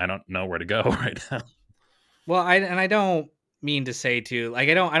don't know where to go right now. Well, I don't mean to say too, like,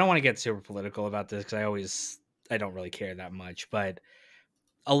 I don't want to get super political about this, because I don't really care that much, but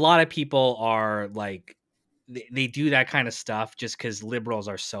a lot of people are like, they do that kind of stuff just because liberals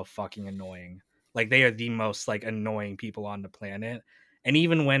are so fucking annoying. Like, they are the most like annoying people on the planet. And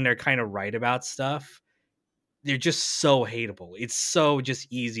even when they're kind of right about stuff, they're just so hateable. It's so just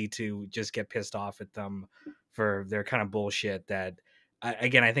easy to just get pissed off at them for their kind of bullshit that,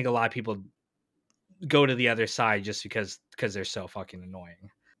 again, I think a lot of people go to the other side just because they're so fucking annoying.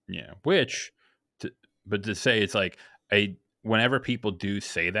 Yeah, but to say it's like, whenever people do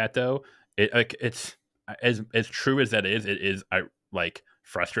say that though, it like, it's as true as that is, it is like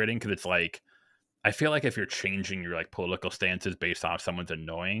frustrating, because it's like, I feel like if you're changing your like political stances based off someone's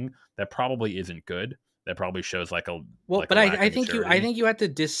annoying, that probably isn't good. That probably shows like a, well, like but a lack I of think maturity. you have to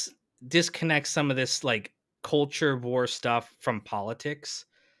disconnect some of this like culture war stuff from politics.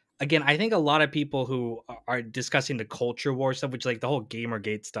 Again, I think a lot of people who are discussing the culture war stuff, which is like the whole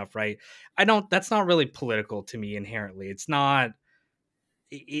Gamergate stuff, right? That's not really political to me inherently. It's not.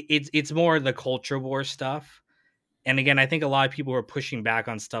 It's more the culture war stuff. And again, I think a lot of people are pushing back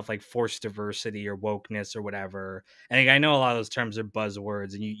on stuff like forced diversity or wokeness or whatever. And I know a lot of those terms are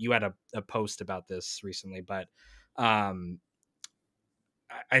buzzwords, and you had a post about this recently, but um,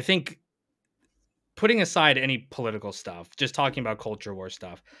 I think, putting aside any political stuff, just talking about culture war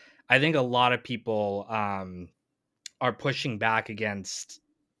stuff, I think a lot of people are pushing back against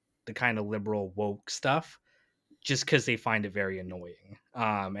the kind of liberal woke stuff just because they find it very annoying.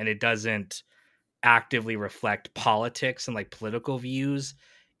 And it doesn't actively reflect politics and like political views.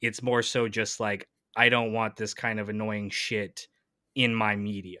 It's more so just like, I don't want this kind of annoying shit in my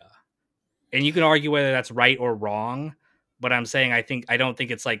media. And you can argue whether that's right or wrong, but I'm saying, I don't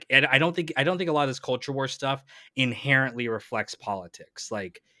think it's like, and I don't think a lot of this culture war stuff inherently reflects politics.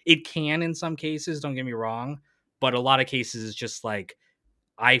 Like, it can in some cases, don't get me wrong, but a lot of cases it's just like,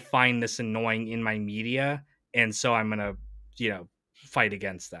 I find this annoying in my media, and so I'm gonna, you know, fight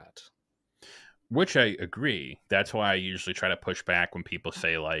against that. Which I agree. That's why I usually try to push back when people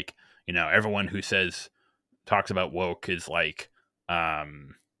say like, everyone who talks about woke is like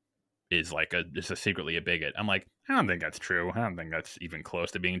just a secretly a bigot. I'm like, I don't think that's true. I don't think that's even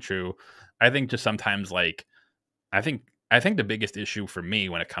close to being true. I think just sometimes like I think the biggest issue for me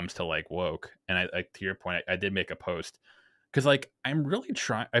when it comes to like woke, and I like to your point, I did make a post because like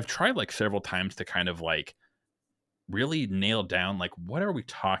I've tried like several times to kind of like really nail down like what are we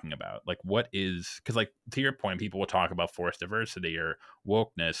talking about, like what is, because like to your point, people will talk about forced diversity or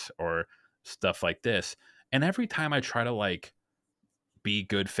wokeness or stuff like this, and every time I try to like be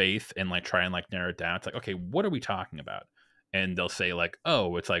good faith and like try and like narrow it down, it's like, okay, what are we talking about? And they'll say like,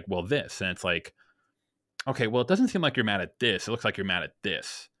 oh, it's like, well, this, and it's like, okay, well, it doesn't seem like you're mad at this, it looks like you're mad at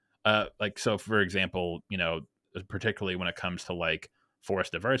this. Like, so for example, particularly when it comes to like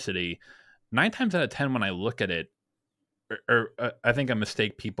forced diversity, 9 times out of 10 when I look at it, I think a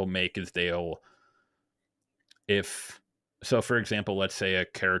mistake people make is for example, let's say a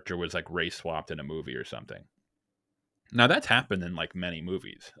character was like race swapped in a movie or something. Now that's happened in like many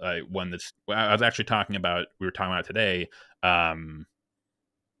movies. One that's I was actually talking about, we were talking about today,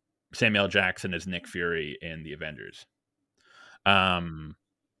 Samuel Jackson as Nick Fury in the Avengers. And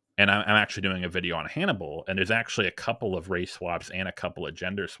I'm actually doing a video on Hannibal, and there's actually a couple of race swaps and a couple of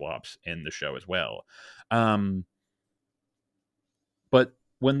gender swaps in the show as well. But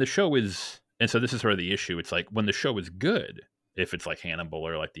when the show is, and so this is sort of the issue, it's like when the show is good, if it's like Hannibal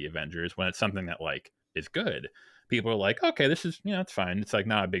or like the Avengers, when it's something that like is good, people are like, okay, this is, it's fine. It's like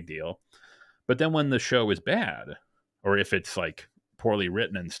not a big deal. But then when the show is bad, or if it's like poorly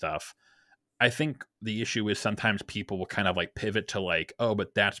written and stuff, I think the issue is sometimes people will kind of like pivot to like, oh,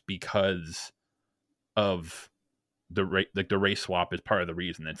 but that's because of the race swap is part of the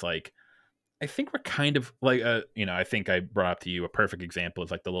reason. It's like, I think we're kind of like, I think I brought up to you a perfect example is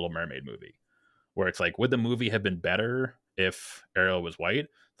like the Little Mermaid movie, where it's like, would the movie have been better if Ariel was white?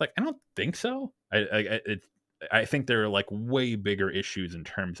 It's like, I don't think so. I think there are like way bigger issues in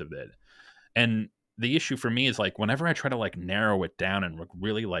terms of it. And the issue for me is like, whenever I try to like narrow it down and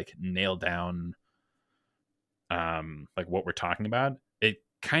really like nail down like what we're talking about, it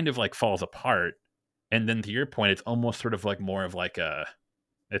kind of like falls apart. And then to your point, it's almost sort of like more of like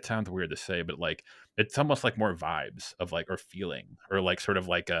it sounds weird to say, but like it's almost like more vibes of like, or feeling, or like sort of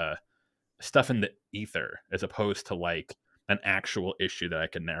like stuff in the ether, as opposed to like an actual issue that I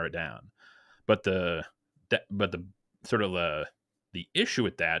can narrow down. But the sort of the issue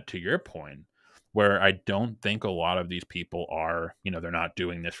with that, to your point, where I don't think a lot of these people are, they're not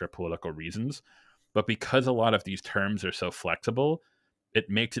doing this for political reasons, but because a lot of these terms are so flexible, it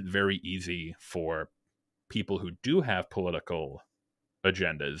makes it very easy for people who do have political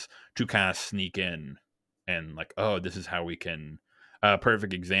agendas to kind of sneak in and like, oh, this is how we can,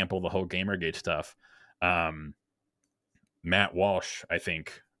 perfect example, the whole Gamergate stuff. Matt Walsh, I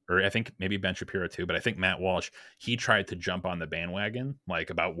think maybe Ben Shapiro too, but I think Matt Walsh, he tried to jump on the bandwagon like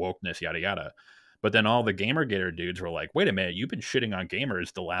about wokeness, yada yada. But then all the Gamergator dudes were like, wait a minute, you've been shitting on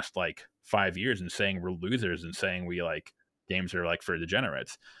gamers the last like 5 years and saying we're losers and saying we like games are like for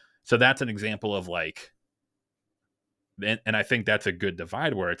degenerates. So that's an example of like, and I think that's a good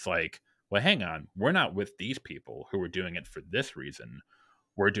divide where it's like, well, hang on, we're not with these people who are doing it for this reason.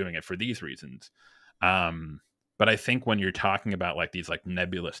 We're doing it for these reasons. But I think when you're talking about like these like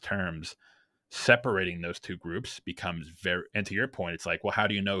nebulous terms, separating those two groups becomes very, and to your point, it's like, well, how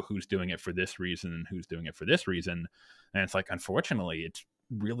do you know who's doing it for this reason and who's doing it for this reason? And it's like, unfortunately, it's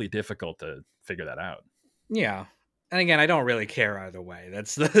really difficult to figure that out. Yeah. And again, I don't really care either way.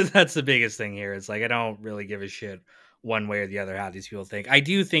 That's the biggest thing here. It's like, I don't really give a shit one way or the other how these people think. I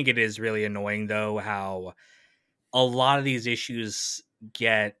do think it is really annoying though how a lot of these issues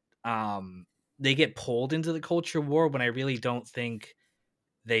get they get pulled into the culture war when I really don't think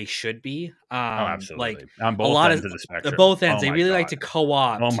they should be. Oh, absolutely. Like on a lot ends of the spectrum. both ends, Oh they my really God. like to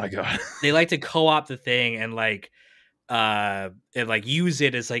co-opt. Oh my God. They like to co-opt the thing and like use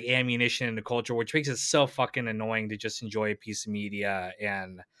it as like ammunition in the culture, which makes it so fucking annoying to just enjoy a piece of media.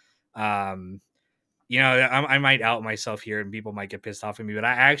 And I might out myself here and people might get pissed off at me, but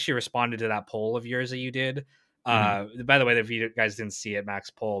I actually responded to that poll of yours that you did. By the way, if you guys didn't see it, Max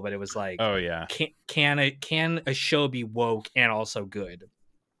poll, but it was like, oh yeah, can a show be woke and also good?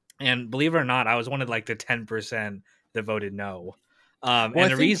 And believe it or not, I was one of like the 10% that voted no.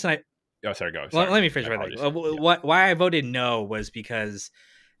 The reason oh, sorry, go. Well, let me finish my thing. Why I voted no was because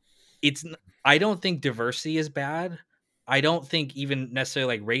I don't think diversity is bad. I don't think even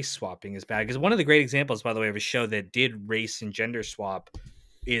necessarily like race swapping is bad. Because one of the great examples, by the way, of a show that did race and gender swap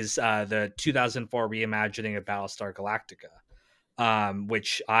is the 2004 reimagining of Battlestar Galactica.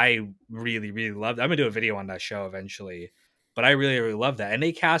 which I really, really loved. I'm gonna do a video on that show eventually, but I really, really love that. And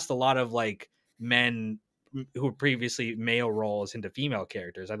they cast a lot of like men who were previously male roles into female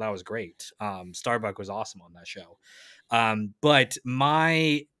characters. I thought it was great. Starbuck was awesome on that show. But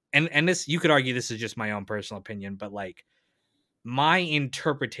my and this, you could argue this is just my own personal opinion, but like my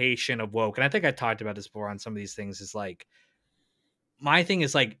interpretation of woke, and I think I talked about this before on some of these things, is like my thing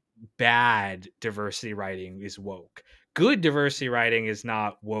is like bad diversity writing is woke. Good diversity writing is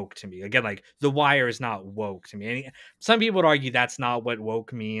not woke to me. Again, like The Wire is not woke to me. And some people would argue that's not what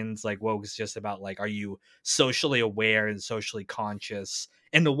woke means. Like woke is just about like, are you socially aware and socially conscious?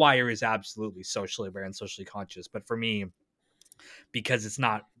 And The Wire is absolutely socially aware and socially conscious. But for me, because it's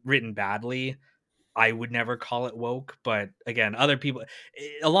not written badly, I would never call it woke. But again, other people,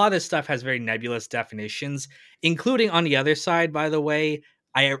 a lot of this stuff has very nebulous definitions, including on the other side, by the way.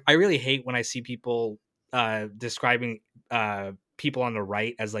 I really hate when I see people describing people on the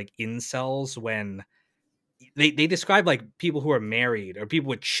right as like incels when they describe like people who are married or people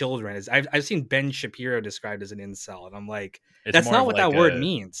with children. As I've seen Ben Shapiro described as an incel, and I'm like, It's that's more not of what like that word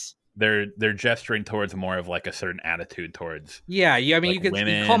means. they're gesturing towards more of like a certain attitude towards Yeah, I mean, like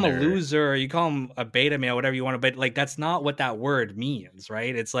you call him women a or loser, or you call him a beta male, whatever you want to, but like that's not what that word means,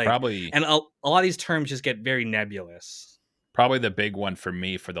 right? It's like, probably and a lot of these terms just get very nebulous. probably the big one for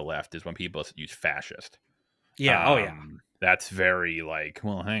me for the left is when people use fascist. Yeah. Oh yeah. That's very like,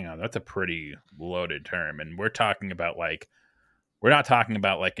 well, hang on, that's a pretty loaded term, and we're talking about like, we're not talking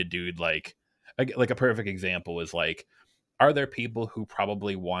about like a dude like a perfect example is like, are there people who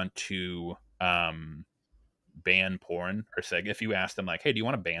probably want to ban porn or say, if you ask them like, hey, do you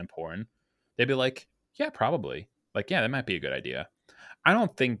want to ban porn? They'd be like, yeah, probably. Like, yeah, that might be a good idea. I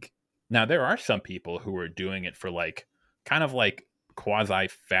don't think now there are some people who are doing it for like kind of like quasi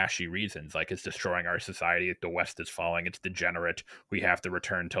fashy reasons, like it's destroying our society, the West is falling, it's degenerate, we have to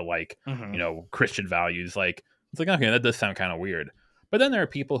return to like, Mhm. you know, Christian values. Like it's like, okay, that does sound kind of weird. But then there are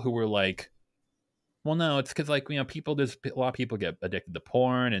people who were like, well, no, it's because like, you know, people, there's a lot of people get addicted to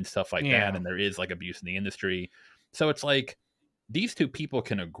porn and stuff like that, Yeah. and there is like abuse in the industry. So it's like these two people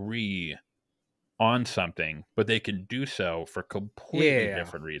can agree on something, but they can do so for completely Yeah.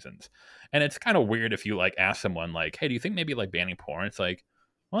 different reasons. And it's kind of weird if you like ask someone like, "Hey, do you think maybe like banning porn?" It's like,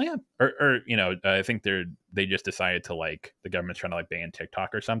 "Well, yeah," or you know, I think they just decided to like the government's trying to like ban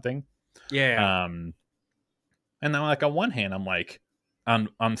TikTok or something. Yeah. Um, and then like on one hand, I'm like, on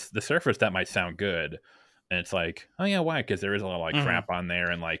the surface that might sound good, and it's like, oh yeah, why? Because there is a lot of like Mhm. crap on there,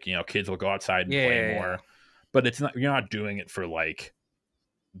 and like you know, kids will go outside and play Yeah. more. But it's not, you're not doing it for like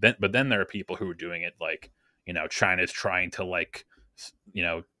then, but then there are people who are doing it like, you know, China's trying to like, you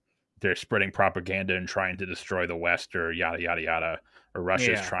know, they're spreading propaganda and trying to destroy the West or yada yada yada, or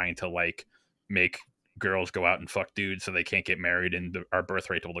Russia's Yeah. trying to like make girls go out and fuck dudes so they can't get married and our birth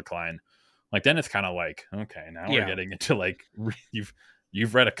rate will decline. Like then it's kind of like, okay, now we're Yeah. getting into like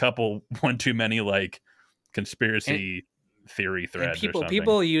you've read a couple one too many like And conspiracy theory and threads or something.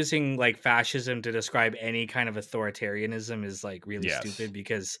 people using like fascism to describe any kind of authoritarianism is like really Yes, stupid,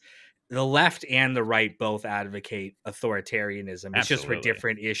 because the left and the right both advocate authoritarianism. It's just for absolutely.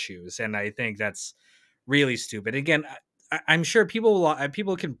 different issues, and I think that's really stupid. Again, I'm sure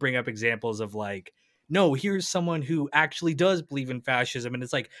people can bring up examples of like, no, here's someone who actually does believe in fascism, and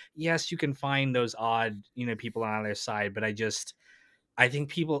it's like, yes, you can find those odd, people on their side, but I think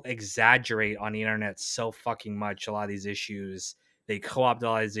people exaggerate on the internet so fucking much. A lot of these issues, they co-opt a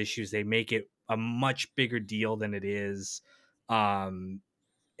lot of these issues, they make it a much bigger deal than it is. Um,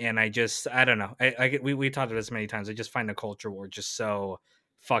 and I don't know. We talked about this many times. I just find the culture war just so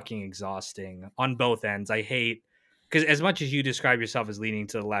fucking exhausting on both ends. I hate, because as much as you describe yourself as leaning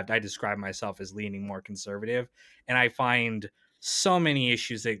to the left, I describe myself as leaning more conservative, and I find so many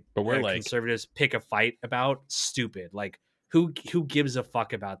issues that But we're like, conservatives pick a fight about stupid. Like who gives a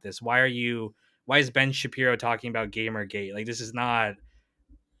fuck about this? Why is Ben Shapiro talking about Gamergate? Like this is not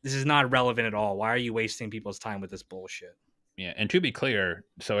relevant at all. Why are you wasting people's time with this bullshit? yeah, and to be clear,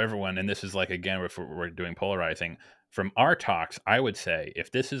 so everyone, and this is like again, if we're doing polarizing from our talks, I would say if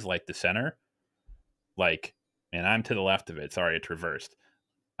this is like the center, like, and I'm to the left of it. Sorry, it's reversed.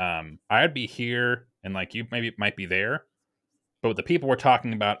 I'd be here, and like you maybe might be there, but the people we're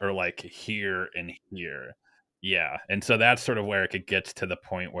talking about are like here and here. Yeah, and so that's sort of where it gets to the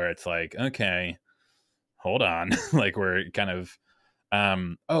point where it's like, okay, hold on, like we're kind of,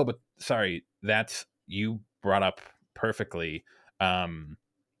 oh, but sorry, that's you brought up perfectly. Um,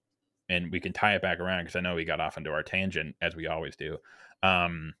 and we can tie it back around because I know we got off into our tangent as we always do.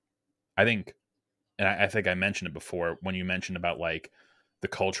 Um, I think, and I think I mentioned it before when you mentioned about like the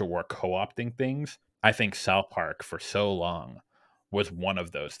culture war co-opting things. I think South Park for so long was one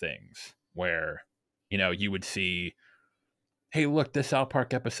of those things where, you know, you would see, hey, look, this South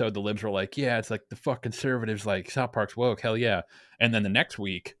Park episode, the libs were like, yeah, it's like the fuck conservatives, like, South Park's woke, hell yeah. And then the next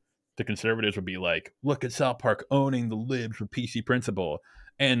week, the conservatives would be like, look at South Park owning the libs with PC principle.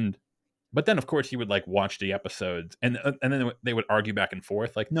 And but then, of course, you would like watch the episodes, and then they would argue back and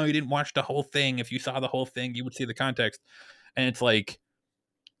forth, like, no, you didn't watch the whole thing. If you saw the whole thing, you would see the context. And it's like,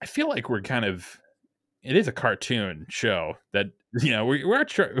 I feel like we're kind of, it is a cartoon show that, you know, we're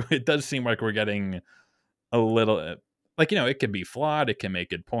it does seem like we're getting a little, like, you know, it can be flawed, it can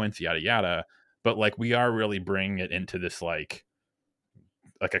make good points, yada yada, but like we are really bringing it into this like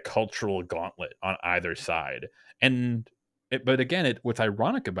a cultural gauntlet on either side. And but again, what's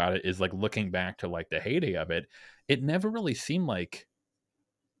ironic about it is like looking back to like the heyday of it, it never really seemed like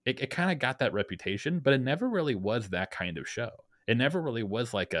it kind of got that reputation, but it never really was that kind of show. It never really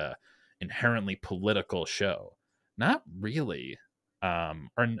was like a inherently political show. Not really.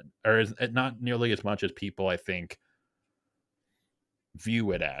 Or is it not nearly as much as people, I think,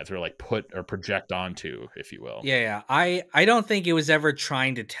 view it as, or like put or project onto, if you will. Yeah. I don't think it was ever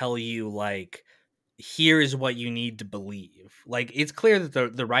trying to tell you like, here's what you need to believe. Like, it's clear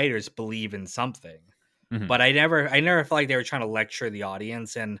that the writers believe in something, Mm-hmm. but I never felt like they were trying to lecture the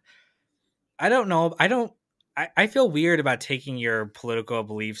audience. And I don't know. I feel weird about taking your political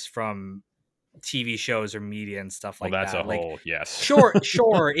beliefs from TV shows or media and stuff Well, like that's that. a Like, whole yes.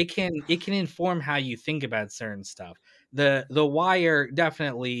 sure, it can inform how you think about certain stuff. The Wire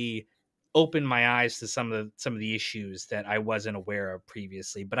definitely opened my eyes to some of the issues that I wasn't aware of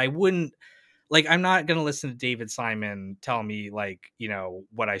previously, but I wouldn't, like, I'm not going to listen to David Simon tell me, like, you know,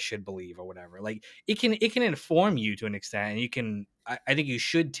 what I should believe or whatever. Like, it can inform you to an extent, and you can, I think you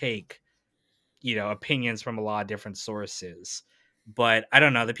should take, you know, opinions from a lot of different sources. But I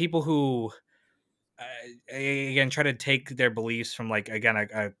don't know, the people who again try to take their beliefs from, like, again,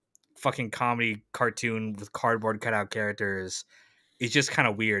 a fucking comedy cartoon with cardboard cutout characters is just kind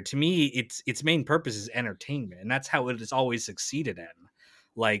of weird to me. Its main purpose is entertainment, and that's how it has always succeeded in.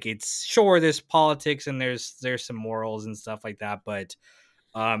 Like, it's, sure, there's politics and there's some morals and stuff like that, but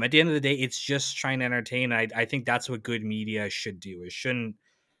at the end of the day, it's just trying to entertain. I think that's what good media should do. It shouldn't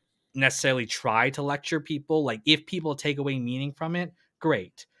necessarily try to lecture people. Like, if people take away meaning from it,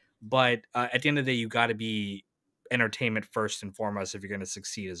 great, but at the end of the day, you got to be entertainment first and foremost if you're going to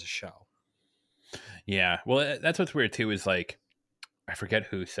succeed as a show. Yeah, well, that's what's weird too, is like, I forget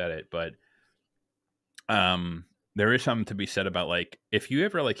who said it, but there is something to be said about, like, if you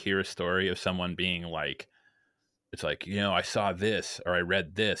ever like hear a story of someone being like, it's like, you know, I saw this or I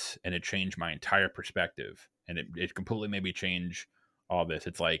read this and it changed my entire perspective, and it completely made me change all this.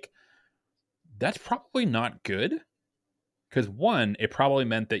 It's like, that's probably not good, because one, it probably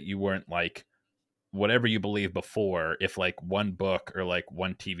meant that you weren't like whatever you believed before. If like one book or like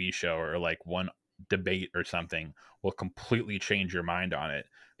one TV show or like one debate or something will completely change your mind on it,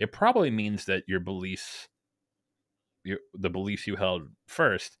 it probably means that your beliefs, the beliefs you held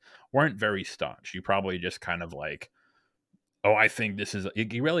first, weren't very staunch. You probably just kind of like, oh, I think this is,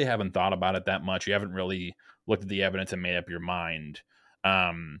 you really haven't thought about it that much. You haven't really looked at the evidence and made up your mind.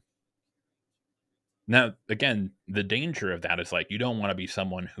 Now, again, the danger of that is like, you don't want to be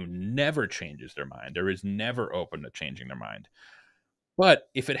someone who never changes their mind or is never open to changing their mind. But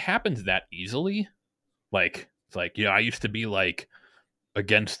if it happens that easily, like, it's like, yeah, I used to be like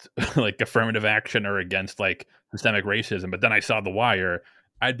against like affirmative action or against like systemic racism, but then I saw The Wire,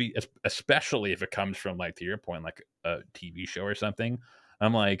 I'd be, especially if it comes from, like, to your point, like a TV show or something,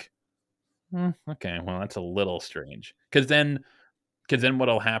 I'm like, okay, well, that's a little strange. Because then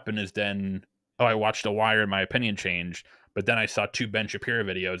what'll happen is then, oh, I watched The Wire and my opinion changed, but then I saw two Ben Shapiro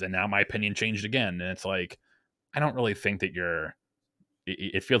videos and now my opinion changed again. And it's like, I don't really think that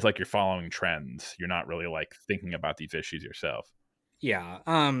it feels like you're following trends. You're not really like thinking about these issues yourself. Yeah.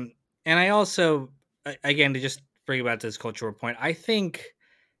 And I also, again, to just bring about this cultural point, I think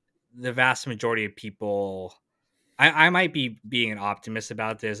the vast majority of people, I might be being an optimist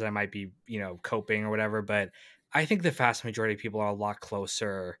about this. I might be, you know, coping or whatever, but I think the vast majority of people are a lot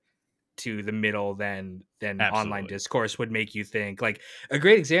closer to the middle than online Absolutely. discourse would make you think. Like, a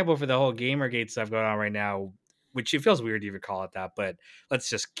great example for the whole Gamergate stuff going on right now, which it feels weird to even call it that, but let's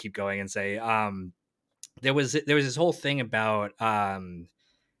just keep going and say, there was this whole thing about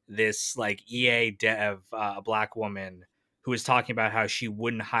this, like, EA dev, a black woman who was talking about how she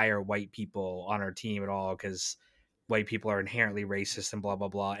wouldn't hire white people on her team at all because white people are inherently racist and blah blah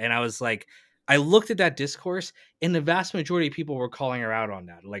blah. And I was like, I looked at that discourse, and the vast majority of people were calling her out on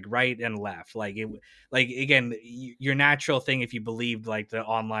that, like right and left. Like, it, like, again, your natural thing, if you believed like the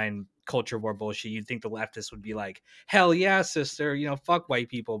online culture war bullshit, you'd think the leftists would be like, hell yeah, sister, you know, fuck white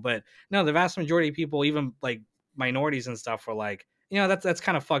people. But no, the vast majority of people, even like minorities and stuff, were like, you know, that's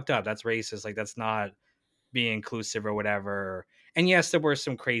kind of fucked up. That's racist. Like, that's not being inclusive or whatever. And yes, there were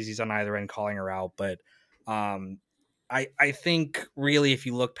some crazies on either end calling her out, but I think really, if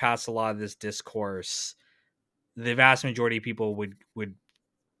you look past a lot of this discourse, the vast majority of people would,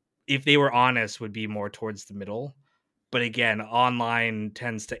 if they were honest, would be more towards the middle. But again, online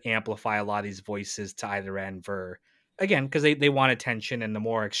tends to amplify a lot of these voices to either end for, again, because they want attention, and the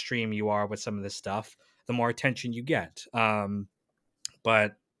more extreme you are with some of this stuff, the more attention you get.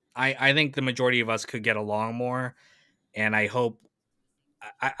 But I think the majority of us could get along more, and I hope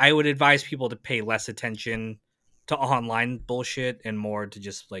I would advise people to pay less attention to online bullshit and more to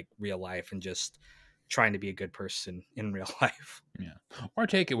just like real life and just trying to be a good person in real life. Yeah. Or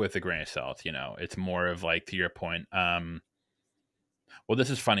take it with a grain of salt, you know. It's more of like, to your point, well, this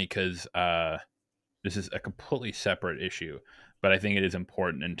is funny because this is a completely separate issue, but I think it is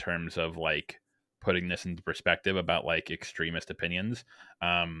important in terms of like putting this into perspective about like extremist opinions.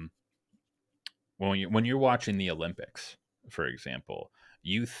 When you're watching the Olympics, for example,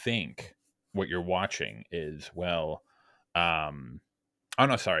 you think what you're watching is, well, oh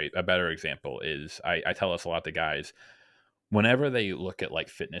no, sorry, a better example is I tell us a lot, the guys, whenever they look at like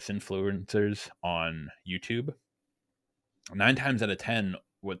fitness influencers on YouTube, 9 times out of 10,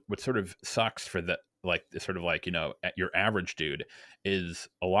 what sort of sucks for the like sort of like, you know, at your average dude is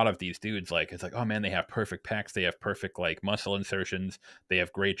a lot of these dudes, like, it's like, oh man, they have perfect pecs, they have perfect like muscle insertions, they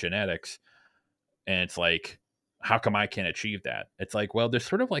have great genetics, and it's like, how come I can't achieve that? It's like, well, there's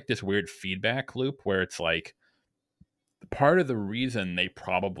sort of like this weird feedback loop where it's like part of the reason they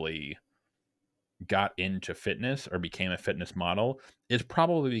probably got into fitness or became a fitness model is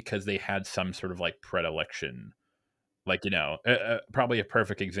probably because they had some sort of like predilection. Like, you know, probably a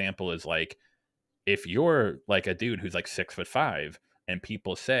perfect example is like, if you're like a dude who's like 6'5" and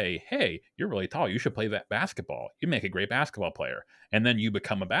people say, hey, you're really tall, you should play that basketball, you make a great basketball player, and then you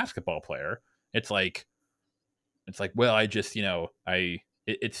become a basketball player, it's like, well, I just, you know,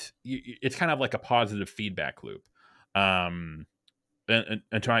 it's kind of like a positive feedback loop. And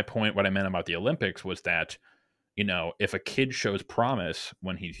to my point, what I meant about the Olympics was that, you know, if a kid shows promise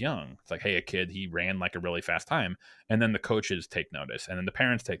when he's young, it's like, hey, a kid, he ran like a really fast time. And then the coaches take notice, and then the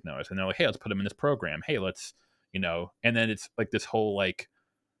parents take notice, and they're like, hey, let's put him in this program. Hey, let's, you know, and then it's like this whole like,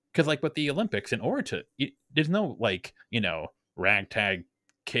 because like with the Olympics, in order to, there's no like, you know, ragtag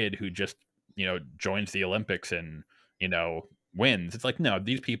kid who just, you know, joins the Olympics and, you know, wins. It's like, no,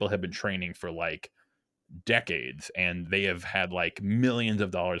 these people have been training for like decades, and they have had like millions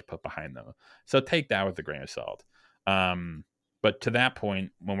of dollars put behind them. So take that with a grain of salt. But to that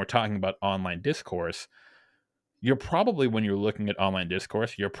point, when we're talking about online discourse, you're probably, when you're looking at online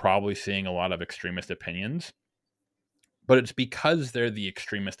discourse, you're probably seeing a lot of extremist opinions, but it's because they're the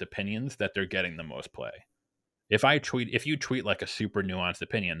extremist opinions that they're getting the most play. If you tweet like a super nuanced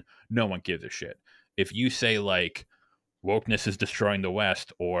opinion, no one gives a shit. If you say like wokeness is destroying the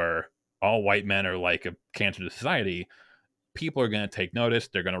West, or all white men are like a cancer to society, people are going to take notice,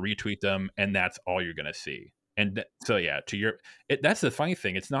 they're going to retweet them, and that's all you're going to see. And so yeah, that's the funny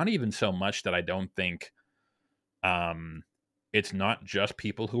thing. It's not even so much that I don't think it's not just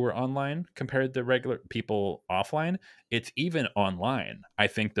people who are online compared to regular people offline. It's even online. I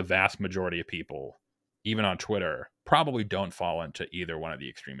think the vast majority of people, even on Twitter, probably don't fall into either one of the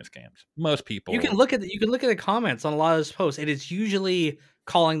extremist camps. Most people, You can look at the comments on a lot of those posts, and it's usually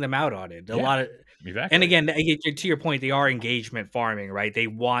calling them out on it. A lot of, exactly. And again, to your point, they are engagement farming, right? They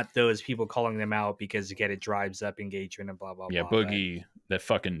want those people calling them out because again, it drives up engagement and blah blah blah. Boogie, that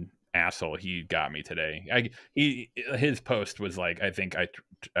fucking asshole, he got me today. His post was like, I think I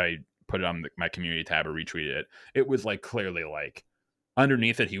put it on my community tab or retweeted it. It was like clearly like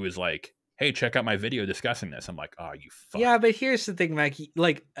underneath it, he was like, hey, check out my video discussing this. I'm like, oh, you fuck. Yeah, but here's the thing, Mike.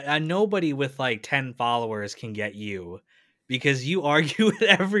 Like, nobody with like 10 followers can get you because you argue with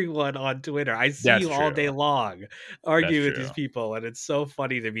everyone on Twitter. I see That's you true. all day long arguing with these people, and it's so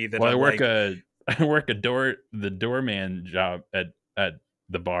funny to me that I work the doorman job at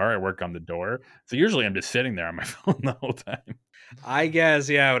the bar. I work on the door, so usually I'm just sitting there on my phone the whole time. I guess,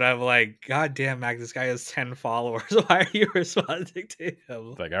 yeah, but I'm like, God damn, Mac, this guy has 10 followers. Why are you responding to him?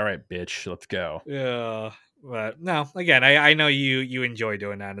 It's like, all right, bitch, let's go. Yeah, but no, again, I know you enjoy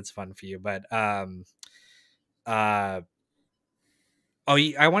doing that, and it's fun for you, but I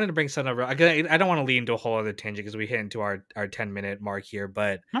wanted to bring something up. I don't want to lead into a whole other tangent because we hit into our 10-minute mark here,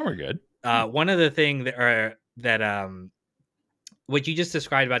 but no, we're good. One of the things that what you just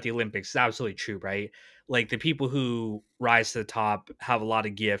described about the Olympics is absolutely true, right? like the people who rise to the top have a lot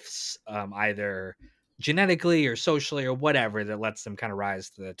of gifts, either genetically or socially or whatever, that lets them kind of rise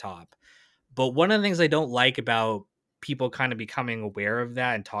to the top. But one of the things I don't like about people kind of becoming aware of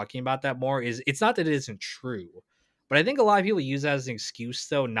that and talking about that more is, it's not that it isn't true, but I think a lot of people use that as an excuse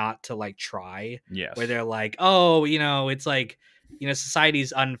though not to like try, where Yes. they're like, oh, it's like,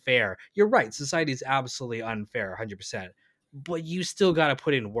 society's unfair. You're right, society's absolutely unfair 100%, but you still got to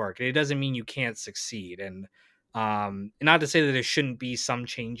put in work, and it doesn't mean you can't succeed. And not to say that there shouldn't be some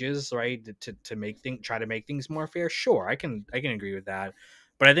changes, right, to make things, try to make things more fair. Sure, I can agree with that.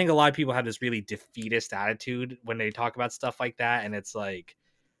 But I think a lot of people have this really defeatist attitude when they talk about stuff like that, and it's like,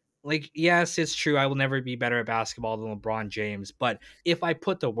 yes, it's true, I will never be better at basketball than LeBron James, but if I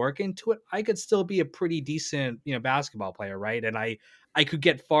put the work into it, I could still be a pretty decent, basketball player, right? And I could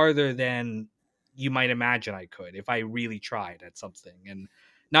get farther than you might imagine I could if I really tried at something. And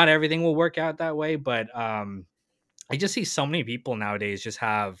not everything will work out that way, but I just see so many people nowadays just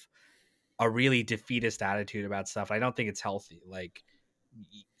have a really defeatist attitude about stuff. I don't think it's healthy. Like,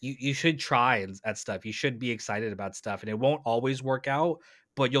 you should try at stuff. You should be excited about stuff, and it won't always work out,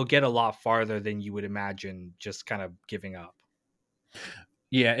 but you'll get a lot farther than you would imagine just kind of giving up.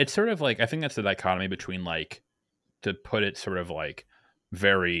 Yeah, it's sort of like, I think that's the dichotomy between, like, to put it sort of like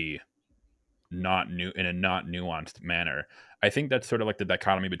very not new in a not nuanced manner. I think that's sort of like the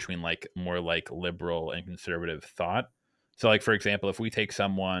dichotomy between like more like liberal and conservative thought. So like, for example, if we take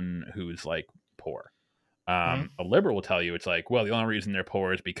someone who's like poor, Hmm. a liberal will tell you it's like, well, the only reason they're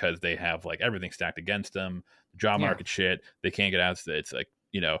poor is because they have like everything stacked against them, the job Yeah. market shit, they can't get out. It's like,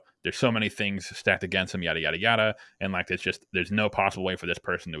 there's so many things stacked against them, yada yada yada, and like it's just, there's no possible way for this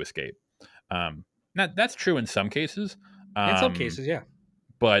person to escape. Now that's true in some cases. In some Um, cases, yeah.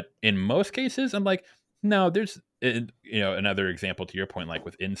 but in most cases, I'm like, no, there's, another example to your point, like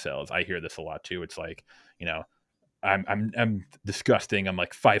with incels, I hear this a lot too. It's like, you know, I'm disgusting. I'm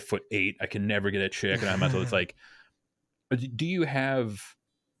like 5'8". I can never get a chick, and I'm also, it's like, do you have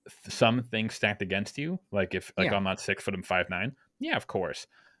some things stacked against you? Like if like Yeah. I'm not 6 foot, I'm 5'9". Yeah, of course.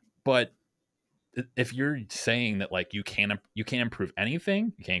 But if you're saying that like you can't improve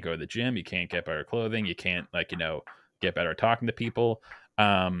anything, you can't go to the gym, you can't get better clothing, you can't like get better at talking to people,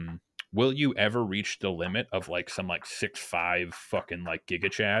 um will you ever reach the limit of like some like 6'5" fucking like giga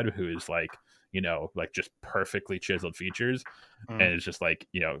chad who is like like just perfectly chiseled features Mm. and it's just like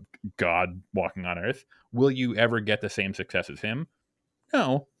god walking on earth? Will you ever get the same success as him?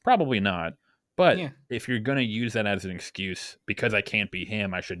 No, probably not. But Yeah. if you're going to use that as an excuse because I can't be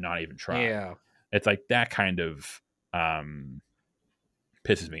him, I should not even try. Yeah. It's like that kind of um,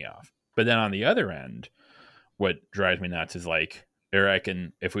 pisses me off. But then on the other end, what drives me nuts is like,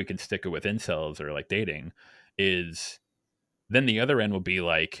 if we can stick it with incels or like dating, is then the other end will be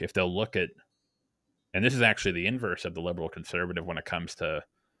like, if they'll look at, and this is actually the inverse of the liberal conservative when it comes to,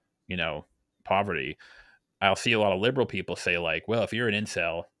 you know, poverty. I'll see a lot of liberal people say like, well, if you're an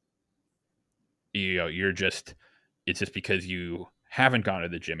incel, you're just, it's just because you haven't gone to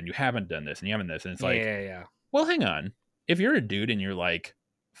the gym and you haven't done this and you haven't this. And it's like, Yeah. Yeah. well, hang on. If you're a dude and you're like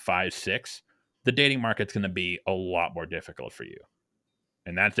 5'6", the dating market's going to be a lot more difficult for you.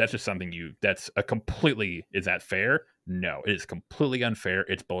 And that's just something that's a completely, is that fair? No, it is completely unfair.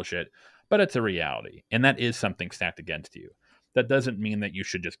 It's bullshit, but it's a reality. And that is something stacked against you. That doesn't mean that you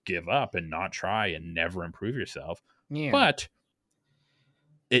should just give up and not try and never improve yourself. Yeah. But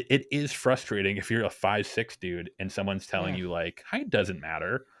it is frustrating if you're a 5'6" dude and someone's telling Yeah. you like height doesn't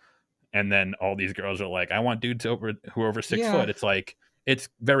matter, and then all these girls are like, I want dudes who are over 6 Yeah. foot. It's like, it's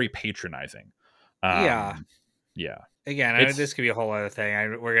very patronizing. Yeah. Yeah, Again, it's, this could be a whole other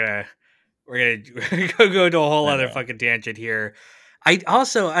thing. We're gonna go to a whole I other know. fucking tangent here. I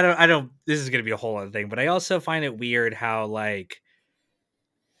don't. This is gonna be a whole other thing, but I also find it weird how like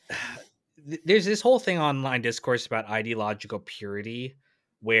there's this whole thing online discourse about ideological purity,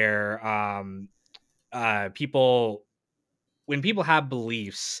 where people, when people have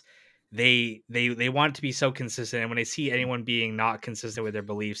beliefs, they want it to be so consistent, and when they see anyone being not consistent with their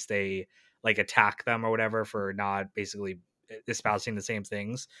beliefs, they like attack them or whatever for not basically espousing the same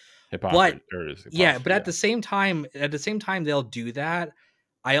things. But Hypocrisy or is yeah, but hypocrisy, yeah. at the same time they'll do that.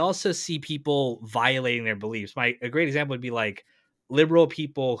 I also see people violating their beliefs. A great example would be like liberal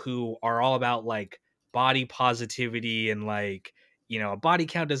people who are all about like body positivity and like, a body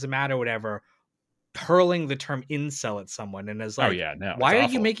count doesn't matter, whatever, hurling the term incel at someone, and is Oh like, yeah, no, it's why are you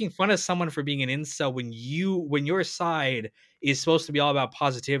awful. making fun of someone for being an incel when your side is supposed to be all about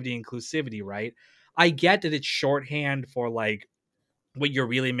positivity and inclusivity, right? I get that it's shorthand for like what you're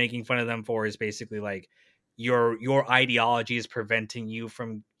really making fun of them for is basically like your ideology is preventing you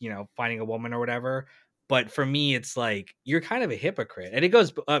from finding a woman or whatever. But for me, it's like you're kind of a hypocrite, and it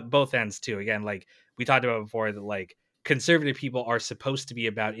goes both ends too. Again, like we talked about before, that like conservative people are supposed to be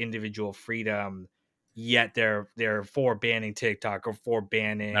about individual freedom, yet they're for banning TikTok or for Oh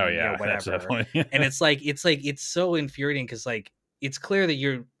banning, yeah, that's whatever. definitely. And it's so infuriating because like it's clear that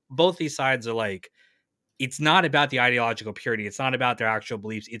you're both these sides are like, it's not about the ideological purity. It's not about their actual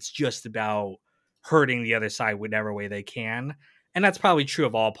beliefs. It's just about hurting the other side whatever way they can. And that's probably true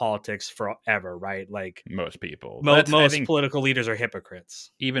of all politics forever, right? Like Most people. That's I most think political leaders are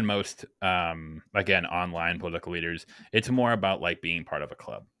hypocrites. even most again online political leaders, it's more about like being part of a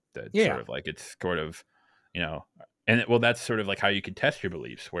club. That sort Yeah. of like it's sort of, and well that's sort of like how you can test your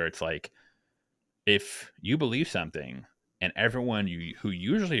beliefs, where it's like if you believe something and everyone who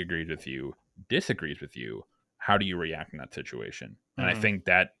usually agrees with you disagrees with you, how do you react in that situation? And I think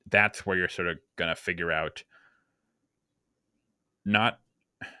that's where you're sort of gonna figure out not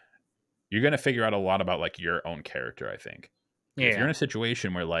you're gonna figure out a lot about like your own character, I think. If you're in a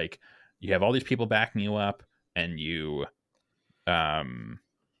situation where like you have all these people backing you up and you're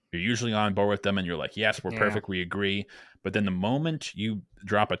usually on board with them and you're like, yes, we're perfect, we agree. But then the moment you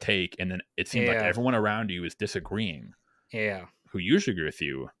drop a take and then it seems like everyone around you is disagreeing, who usually agree with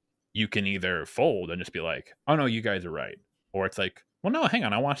you, you can either fold and just be like, oh no, you guys are right. Or it's like, well, no, hang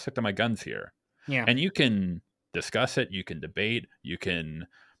on, I want to stick to my guns here. Yeah. And you can discuss it, you can debate, you can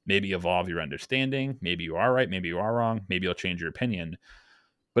maybe evolve your understanding. Maybe you are right, maybe you are wrong, maybe you'll change your opinion.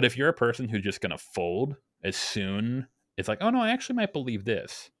 But if you're a person who's just going to fold as soon, it's like, oh no, I actually might believe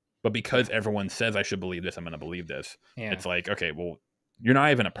this. But because everyone says I should believe this, I'm going to believe this. It's like, okay, well, you're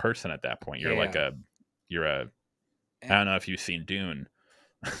not even a person at that point. You're like I don't know if you've seen Dune.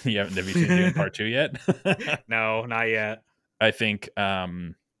 Have you seen Dune Part 2 yet? No, not yet. I think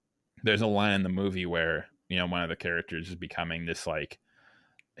there's a line in the movie where, one of the characters is becoming this like,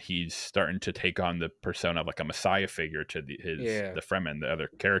 he's starting to take on the persona of like a messiah figure to the Fremen, the other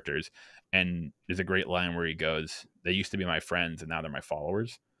characters. And there's a great line where he goes, they used to be my friends and now they're my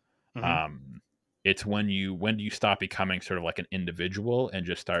followers. It's when do you stop becoming sort of like an individual and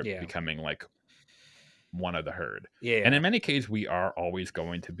just start becoming like one of the herd. And in many cases we are always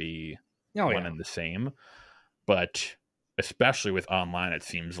going to be one and the same, but especially with online, it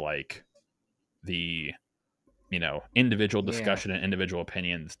seems like the individual discussion and individual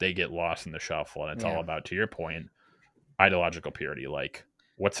opinions, they get lost in the shuffle. And it's all about, to your point, ideological purity. Like,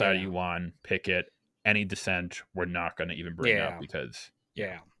 what side are you on? Pick it. Any dissent, we're not going to even bring up because...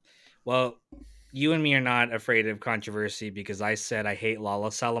 Well, you and me are not afraid of controversy because I said I hate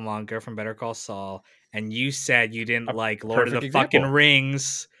Lala Salamanca from Better Call Saul. And you said you didn't like Lord of the fucking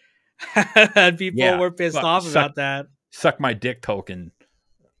Rings. And people were pissed off about that. Suck my dick, Tolkien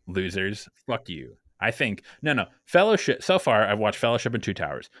losers. Fuck you. I think no Fellowship. So far, I've watched Fellowship and Two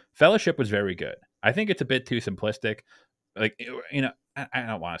Towers. Fellowship was very good. I think it's a bit too simplistic. Like I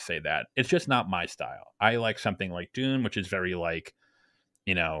don't want to say that. It's just not my style. I like something like Dune, which is very like,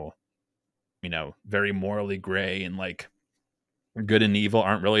 very morally gray and like good and evil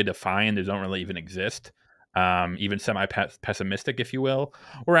aren't really defined. They don't really even exist. Even semi-pessimistic, if you will.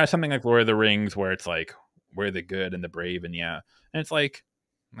 Whereas something like Lord of the Rings, where it's like we're the good and the brave, and it's like,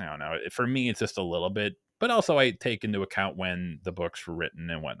 I don't know. For me, it's just a little bit, but also I take into account when the books were written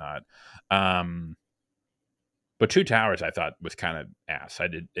and whatnot. But Two Towers, I thought was kind of ass.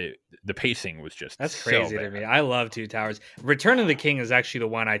 The pacing was just that's crazy to me. I love Two Towers. Return of the King is actually the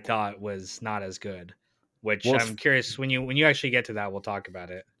one I thought was not as good. Which I'm curious when you actually get to that, we'll talk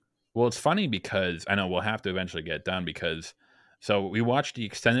about it. Well, it's funny because I know we'll have to eventually get it done so we watched the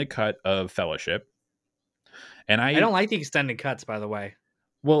extended cut of Fellowship, and I don't like the extended cuts, by the way.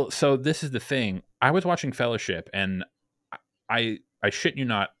 Well, so this is the thing. I was watching Fellowship, and I shit you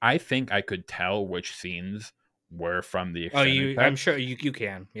not, I think I could tell which scenes were from the extended cut. I'm sure you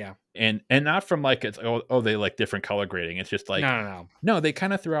can, yeah. And not from like it's they like different color grading. It's just like no, they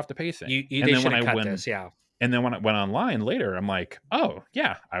kind of threw off the pacing. They should have cut this, yeah. And then when I went online later, I'm like, oh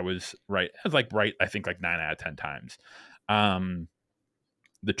yeah, I was right. I was like right. I think like 9 out of 10 times.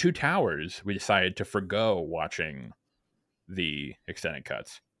 The Two Towers, we decided to forgo watching the extended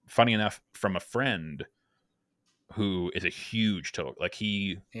cuts. Funny enough, from a friend who is a huge like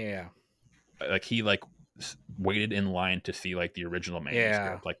he waited in line to see like the original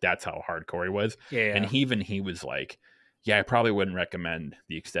manuscript. Like that's how hardcore he was. And he was like, yeah, I probably wouldn't recommend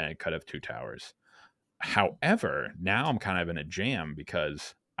the extended cut of Two Towers. However, now I'm kind of in a jam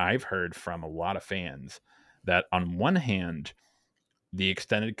because I've heard from a lot of fans that on one hand, the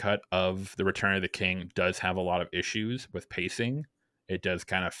extended cut of The Return of the King does have a lot of issues with pacing. It does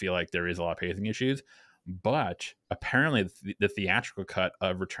kind of feel like there is a lot of pacing issues. But apparently the theatrical cut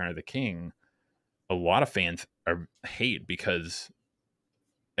of Return of the King a lot of fans hate because,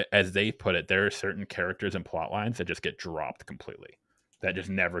 as they put it, there are certain characters and plot lines that just get dropped completely, that just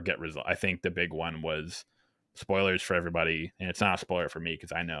never get resolved. I think the big one was, spoilers for everybody, and it's not a spoiler for me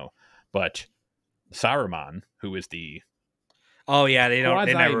because I know, but Saruman, who is the they never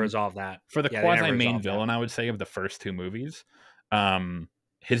quasi resolve that. for the Yeah, they never quasi main resolve villain, I would say, of the first two movies,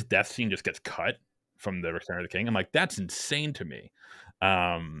 his death scene just gets cut from the Return of the King. I'm like, that's insane to me.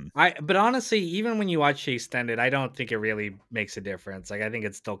 But honestly, even when you watch the extended, I don't think it really makes a difference. Like, I think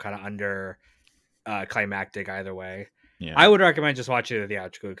it's still kind of under climactic either way. Yeah, I would recommend just watching the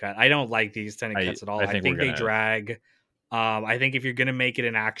theatrical cut. I don't like the extended cuts at all. I think they drag. I think if you're gonna make it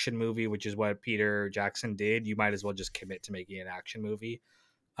an action movie, which is what Peter Jackson did, you might as well just commit to making an action movie.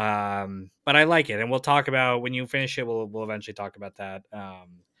 But I like it, and we'll talk about when you finish it. We'll eventually talk about that.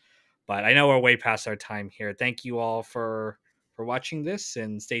 But I know we're way past our time here. Thank you all for watching this,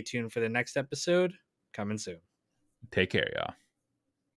 and stay tuned for the next episode coming soon. Take care, y'all.